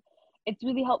it's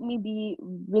really helped me be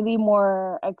really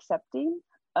more accepting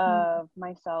of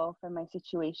myself and my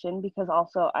situation, because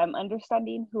also I'm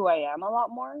understanding who I am a lot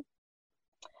more.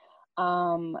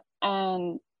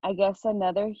 And I guess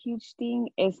another huge thing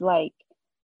is like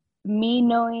me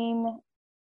knowing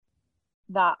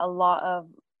that a lot of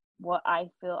what I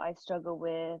feel I struggle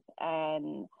with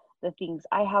and the things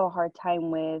I have a hard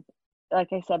time with,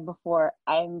 like I said before,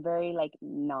 I'm very like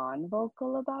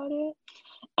non-vocal about it.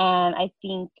 And I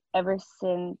think ever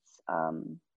since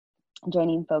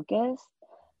joining Focus,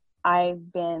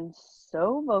 I've been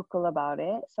so vocal about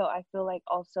it. So I feel like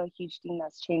also a huge thing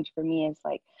that's changed for me is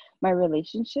like my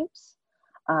relationships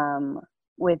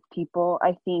with people.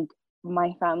 I think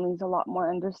my family's a lot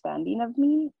more understanding of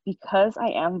me because I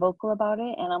am vocal about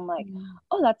it. And I'm like,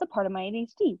 oh, that's a part of my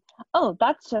ADHD. Oh,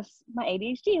 that's just my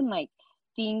ADHD. And like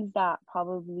things that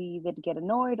probably they'd get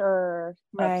annoyed or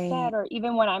upset, or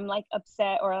even when I'm like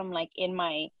upset or I'm like in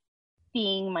my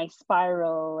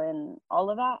spiral and all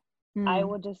of that, I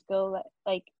will just go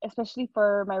like, especially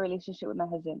for my relationship with my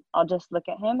husband, I'll just look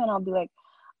at him and I'll be like,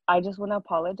 I just want to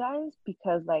apologize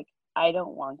because like, I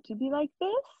don't want to be like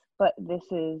this, but this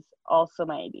is also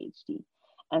my ADHD.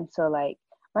 And so like,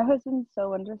 my husband's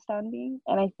so understanding.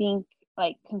 And I think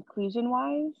like conclusion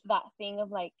wise, that thing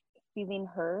of like feeling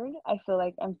heard, I feel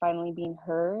like I'm finally being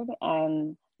heard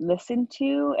and listened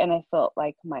to, and I felt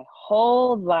like my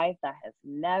whole life that has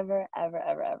never ever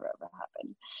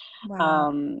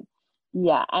happened.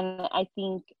 Yeah, and I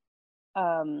think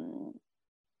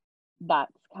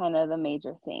that's kind of the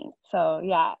major thing. So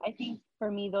yeah, I think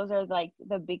for me those are like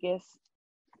the biggest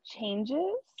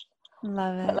changes.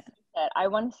 Love it. But like I said, I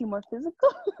want to see more physical.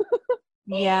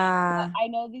 Yeah. But I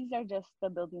know these are just the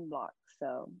building blocks.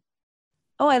 So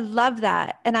oh, I love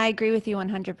that, and I agree with you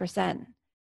 100%.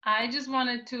 I just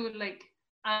wanted to like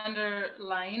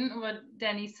underline what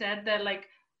Danny said, that like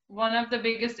one of the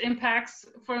biggest impacts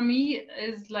for me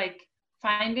is like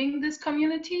finding this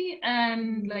community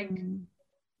and like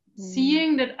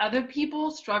seeing that other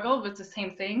people struggle with the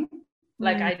same thing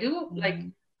like I do. Like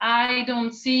I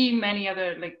don't see many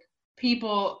other like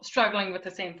people struggling with the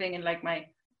same thing in like my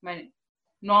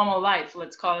normal life,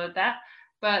 let's call it that.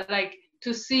 But like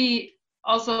to see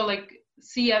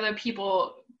other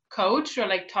people coach or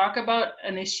like talk about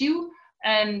an issue,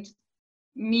 and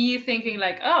me thinking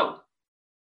like, oh,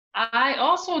 I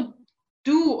also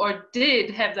do or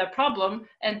did have that problem,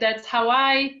 and that's how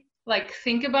I like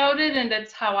think about it, and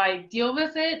that's how I deal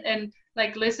with it. And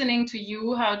like listening to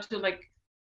you, how to like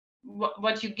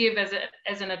what you give as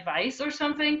an advice or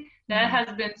something, that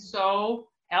has been so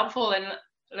helpful. And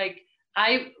like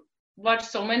I watch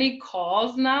so many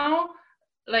calls now,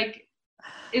 like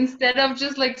instead of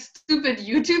just like stupid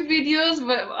YouTube videos,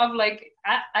 but of like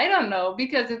I don't know,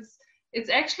 because it's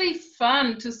actually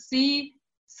fun to see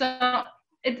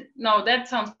no, that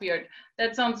sounds weird.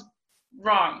 That sounds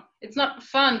wrong. It's not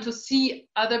fun to see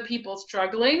other people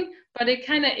struggling, but it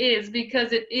kind of is,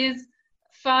 because it is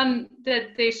fun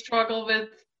that they struggle with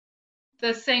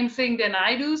the same thing than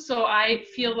I do. So I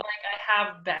feel like I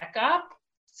have backup.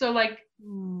 So like,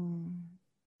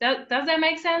 does that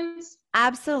make sense?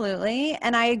 Absolutely.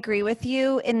 And I agree with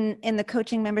you. In the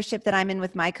coaching membership that I'm in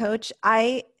with my coach,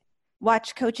 I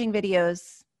watch coaching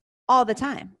videos all the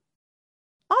time.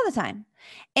 All the time.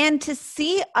 And to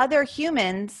see other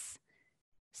humans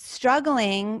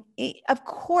struggling, of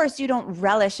course you don't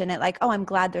relish in it like, oh, I'm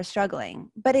glad they're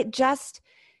struggling. But it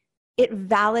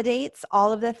validates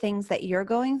all of the things that you're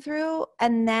going through.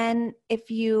 And then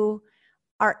if you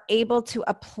are able to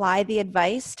apply the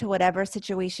advice to whatever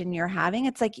situation you're having,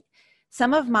 it's like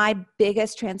some of my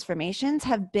biggest transformations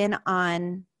have been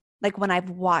on like when I've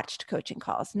watched coaching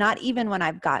calls, not even when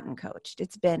I've gotten coached.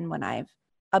 It's been when I've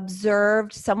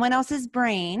observed someone else's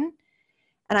brain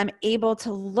and I'm able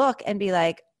to look and be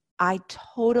like, I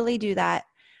totally do that.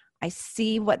 I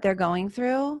see what they're going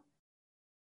through.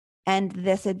 And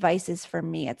this advice is for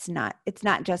me. It's not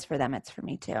just for them. It's for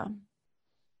me too.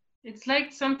 It's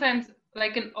like sometimes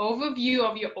like an overview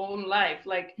of your own life,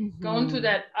 like going to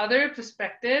that other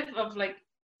perspective of like,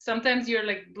 sometimes you're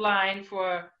like blind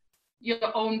for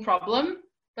your own problem,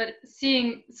 but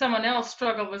seeing someone else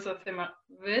struggle with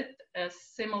a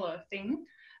similar thing,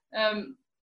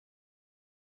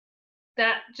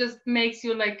 that just makes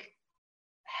you like,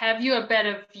 have you a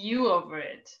better view over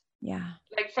it. Yeah.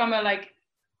 Like from a like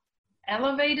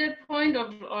elevated point or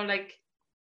like,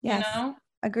 yes. You know?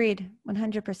 Agreed.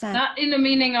 100%. Not in the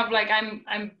meaning of like,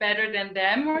 I'm better than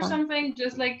them or something.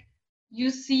 Just like you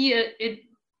see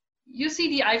you see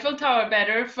the Eiffel Tower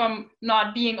better from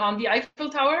not being on the Eiffel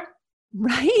Tower.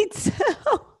 Right.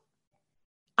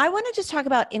 I want to just talk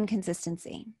about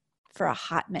inconsistency for a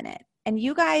hot minute. And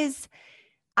you guys,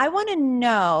 I want to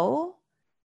know,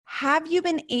 have you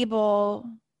been able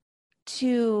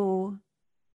to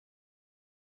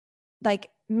like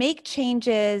make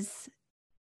changes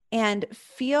and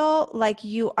feel like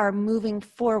you are moving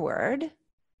forward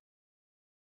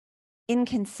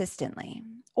inconsistently?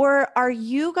 Or are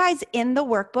you guys in the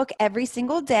workbook every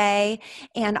single day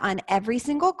and on every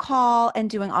single call and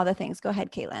doing all the things? Go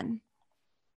ahead, Caitlin.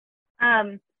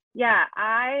 Yeah,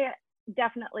 I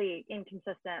definitely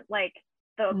inconsistent. Like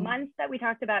the months that we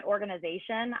talked about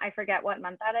organization, I forget what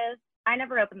month that is. I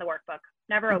never opened the workbook.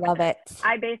 Never opened it.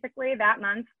 I basically, that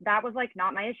month, that was like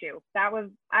not my issue. I was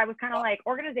kind of like,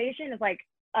 organization is like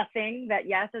a thing that,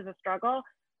 yes, is a struggle,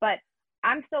 but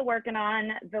I'm still working on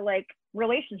the like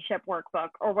relationship workbook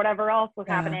or whatever else was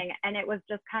happening. And it was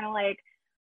just kind of like,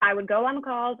 I would go on the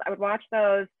calls, I would watch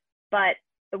those, but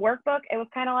the workbook, it was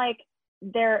kind of like,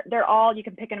 they're all, you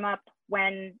can pick them up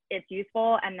when it's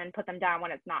useful and then put them down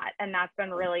when it's not. And that's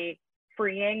been really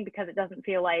freeing because it doesn't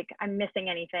feel like I'm missing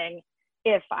anything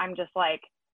if I'm just like,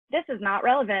 this is not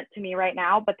relevant to me right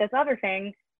now, but this other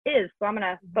thing is, so I'm going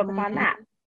to focus on that.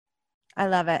 I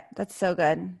love it. That's so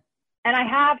good. And I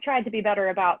have tried to be better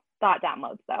about thought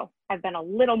downloads, though. I've been a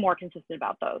little more consistent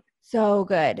about those. So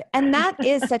good. And that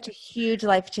is such a huge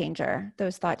life changer,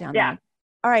 those thought downloads. Yeah.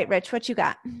 All right, Rich, what you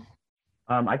got?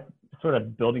 I sort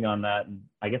of building on that, and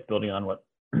I guess building on what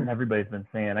everybody's been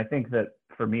saying. I think that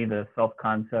for me, the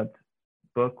self-concept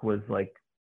book was like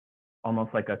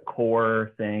almost like a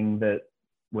core thing that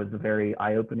was very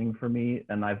eye-opening for me.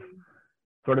 And I've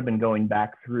sort of been going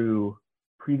back through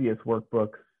previous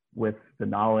workbooks with the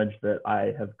knowledge that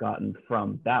I have gotten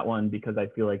from that one, because I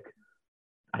feel like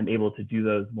I'm able to do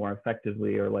those more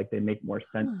effectively, or like they make more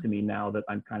sense to me now that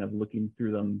I'm kind of looking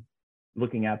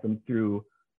at them through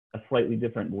a slightly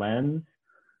different lens.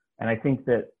 And I think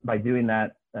that by doing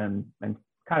that, and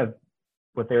kind of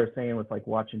what they were saying with like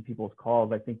watching people's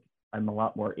calls, I think I'm a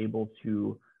lot more able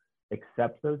to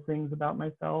accept those things about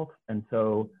myself. And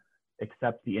so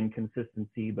accept the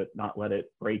inconsistency, but not let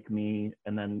it break me.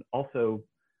 And then also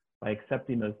by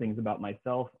accepting those things about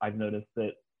myself, I've noticed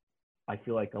that I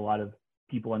feel like a lot of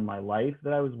people in my life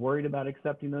that I was worried about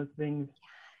accepting those things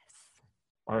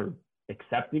are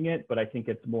accepting it. But I think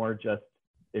it's more just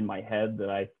in my head that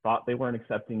I thought they weren't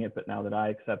accepting it, but now that I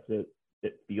accept it,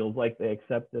 it feels like they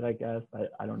accept it, I guess.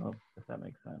 I don't know if that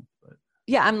makes sense. But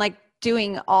yeah, I'm like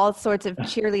doing all sorts of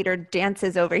cheerleader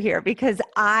dances over here because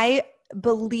I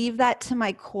believe that to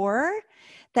my core,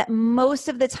 that most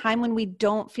of the time when we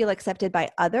don't feel accepted by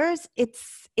others,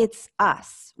 it's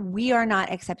us. We are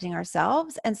not accepting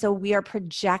ourselves. And so we are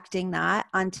projecting that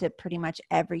onto pretty much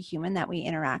every human that we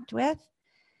interact with.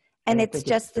 And it's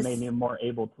just this made me more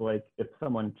able to, like, if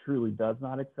someone truly does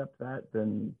not accept that,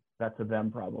 then that's a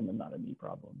them problem and not a me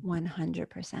problem.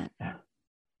 100%. Yeah.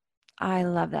 I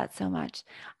love that so much.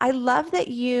 I love that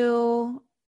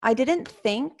I didn't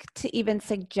think to even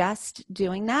suggest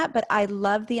doing that, but I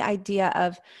love the idea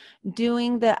of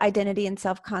doing the identity and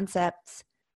self-concepts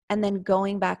and then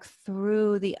going back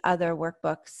through the other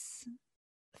workbooks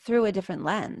through a different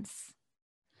lens.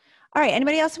 All right.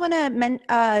 Anybody else want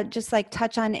to just like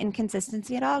touch on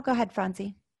inconsistency at all? Go ahead,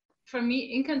 Franzi. For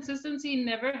me, inconsistency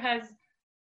never has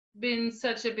been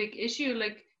such a big issue.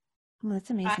 Like, Well, that's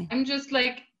amazing. I'm just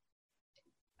like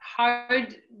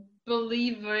hard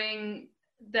believing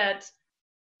that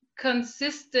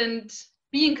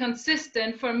being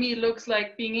consistent for me looks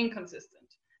like being inconsistent.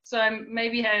 So I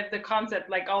maybe have the concept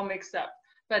like all mixed up.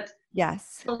 But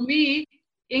Yes. for me,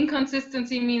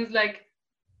 inconsistency means like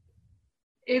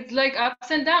it's like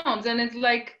ups and downs, and it's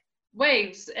like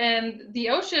waves, and the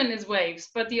ocean is waves,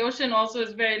 but the ocean also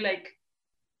is very like,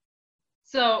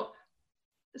 so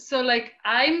like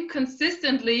I'm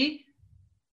consistently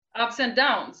ups and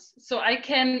downs, so I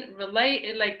can rely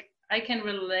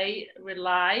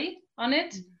on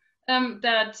it.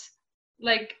 That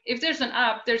like if there's an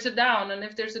up, there's a down, and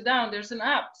if there's a down, there's an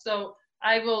up. So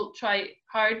I will try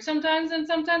hard sometimes, and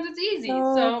sometimes it's easy.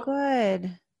 So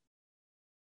good.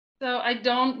 So I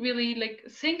don't really like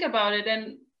think about it,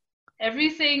 and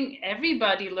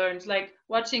everybody learns, like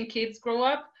watching kids grow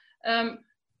up.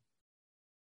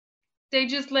 They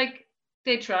just like,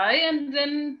 they try and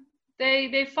then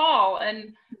they fall,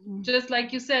 and just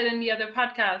like you said in the other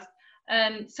podcast,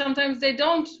 and sometimes they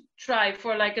don't try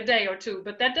for like a day or two,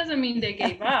 but that doesn't mean they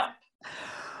gave up.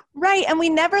 Right. And we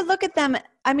never look at them.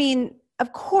 I mean,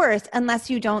 of course,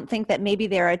 unless you don't think that maybe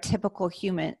they're a typical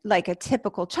human, like a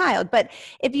typical child. But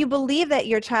if you believe that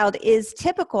your child is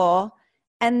typical,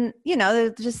 and, you know,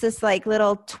 there's just this like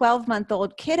little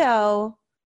 12-month-old kiddo,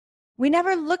 we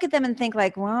never look at them and think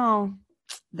like, well,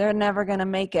 they're never going to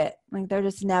make it. Like they're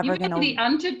just never going to. The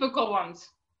untypical ones.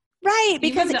 Right.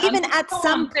 Because even at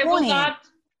some point,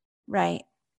 right.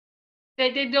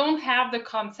 They don't have the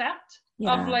concept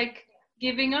of like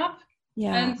giving up.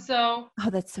 Yeah. And so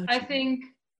that's so true. I think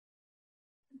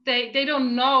they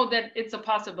don't know that it's a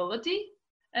possibility.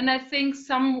 And I think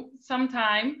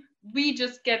sometime we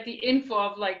just get the info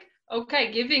of like,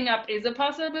 okay, giving up is a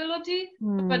possibility,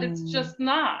 but it's just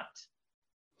not.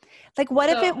 Like, what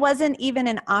if it wasn't even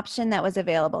an option that was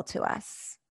available to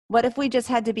us? What if we just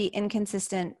had to be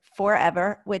inconsistent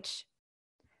forever, which,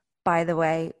 by the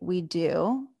way, we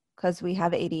do because we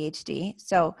have ADHD.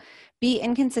 So be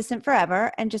inconsistent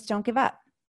forever and just don't give up.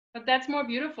 But that's more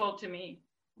beautiful to me.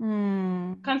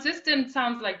 Consistent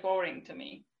sounds like boring to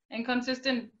me. And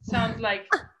consistent sounds like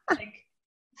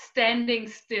standing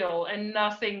still and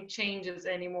nothing changes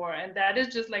anymore. And that is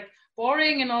just like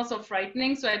boring and also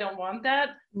frightening. So I don't want that.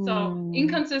 So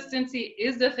inconsistency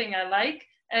is the thing I like.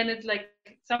 And it's like,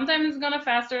 sometimes it's gonna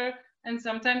faster and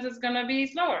sometimes it's gonna be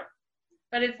slower,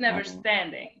 but it's never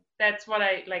standing. That's what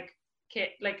I like.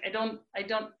 I don't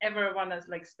ever want to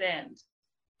like stand.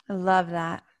 I love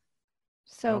that.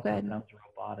 So good. Sounds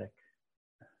robotic.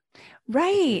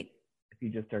 Right. If you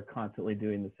just are constantly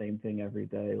doing the same thing every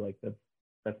day, like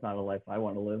that's not a life I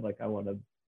want to live. Like I want to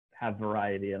have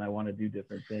variety and I want to do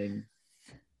different things.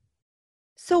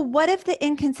 So what if the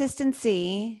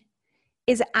inconsistency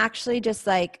is actually just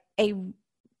like a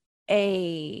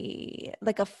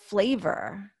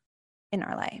flavor in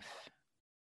our life,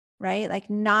 right? Like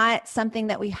not something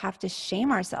that we have to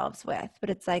shame ourselves with,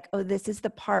 but it's like, oh, this is the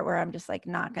part where I'm just like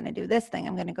not going to do this thing.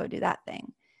 I'm going to go do that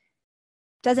thing.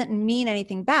 Doesn't mean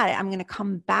anything bad. I'm going to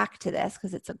come back to this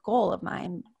because it's a goal of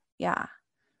mine. Yeah.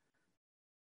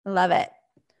 Love it.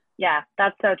 Yeah,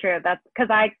 that's so true. That's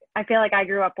because I feel like I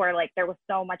grew up where like there was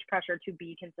so much pressure to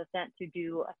be consistent, to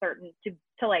do a certain,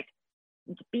 to like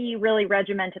be really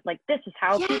regimented. Like this is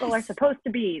how people are supposed to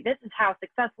be. This is how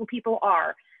successful people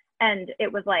are. And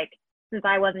it was like, since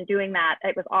I wasn't doing that,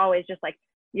 it was always just like,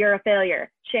 you're a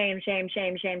failure, shame, shame,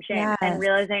 shame, shame, shame. Yes. And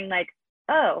realizing like,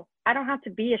 oh, I don't have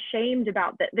to be ashamed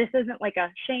about that. This isn't like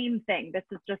a shame thing. This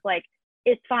is just like,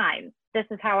 it's fine. This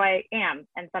is how I am.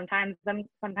 And sometimes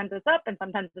it's up and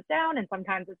sometimes it's down and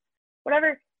sometimes it's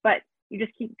whatever, but you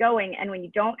just keep going. And when you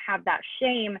don't have that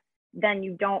shame, then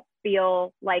you don't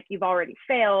feel like you've already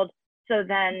failed. So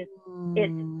then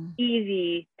it's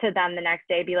easy to then the next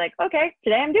day be like, okay,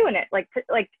 today I'm doing it. Like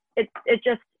it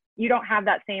just, you don't have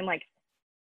that same like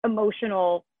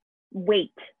emotional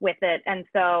weight with it. And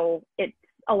so it's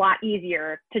a lot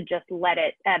easier to just let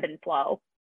it ebb and flow.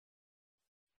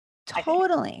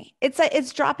 Totally.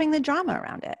 It's dropping the drama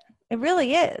around it. It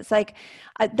really is. Like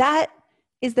that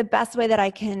is the best way that I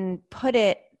can put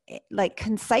it, like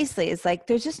concisely, is like,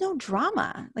 there's just no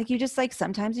drama. Like you just like,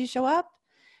 sometimes you show up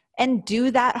and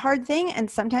do that hard thing.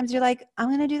 And sometimes you're like, I'm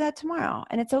going to do that tomorrow.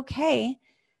 And it's okay,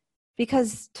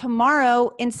 because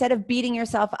tomorrow, instead of beating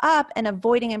yourself up and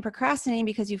avoiding and procrastinating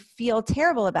because you feel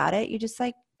terrible about it, you just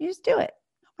do it.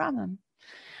 No problem.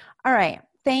 All right.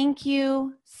 Thank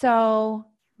you so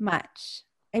much.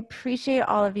 I appreciate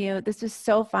all of you. This was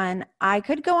so fun. I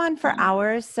could go on for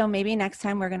hours. So maybe next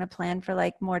time we're going to plan for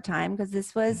like more time, because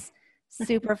this was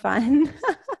super fun.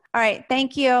 All right.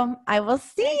 Thank you. I will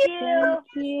see Thank you. you. Thank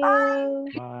you. Bye.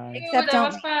 Bye. Except that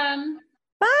was don't. fun.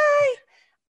 Bye.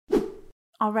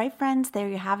 All right, friends, there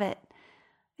you have it.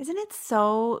 Isn't it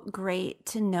so great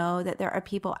to know that there are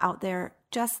people out there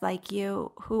just like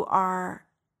you who are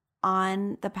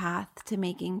on the path to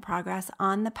making progress,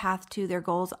 on the path to their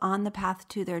goals, on the path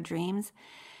to their dreams?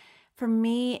 For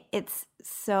me, it's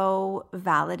so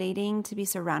validating to be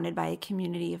surrounded by a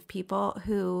community of people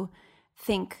who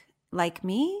think like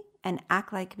me and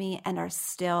act like me and are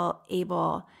still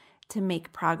able to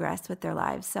make progress with their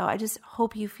lives. So I just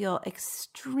hope you feel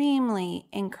extremely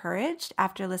encouraged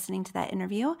after listening to that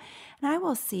interview, and I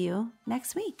will see you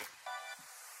next week.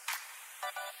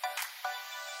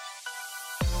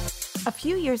 A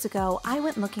few years ago, I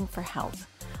went looking for help.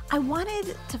 I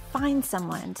wanted to find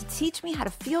someone to teach me how to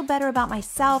feel better about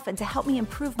myself and to help me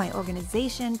improve my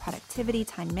organization, productivity,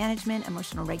 time management,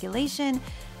 emotional regulation,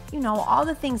 all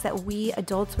the things that we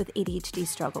adults with ADHD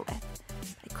struggle with.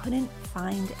 But I couldn't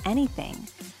find anything.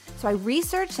 So I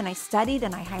researched and I studied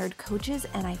and I hired coaches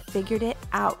and I figured it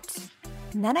out.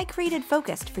 And then I created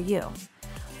Focused for you.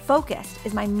 Focused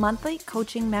is my monthly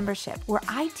coaching membership where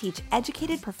I teach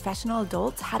educated professional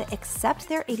adults how to accept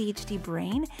their ADHD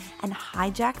brain and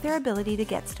hijack their ability to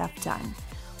get stuff done.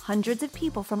 Hundreds of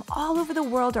people from all over the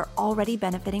world are already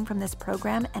benefiting from this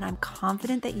program, and I'm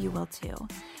confident that you will too.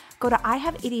 Go to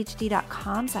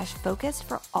ihaveadhd.com/focused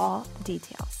for all the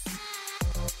details.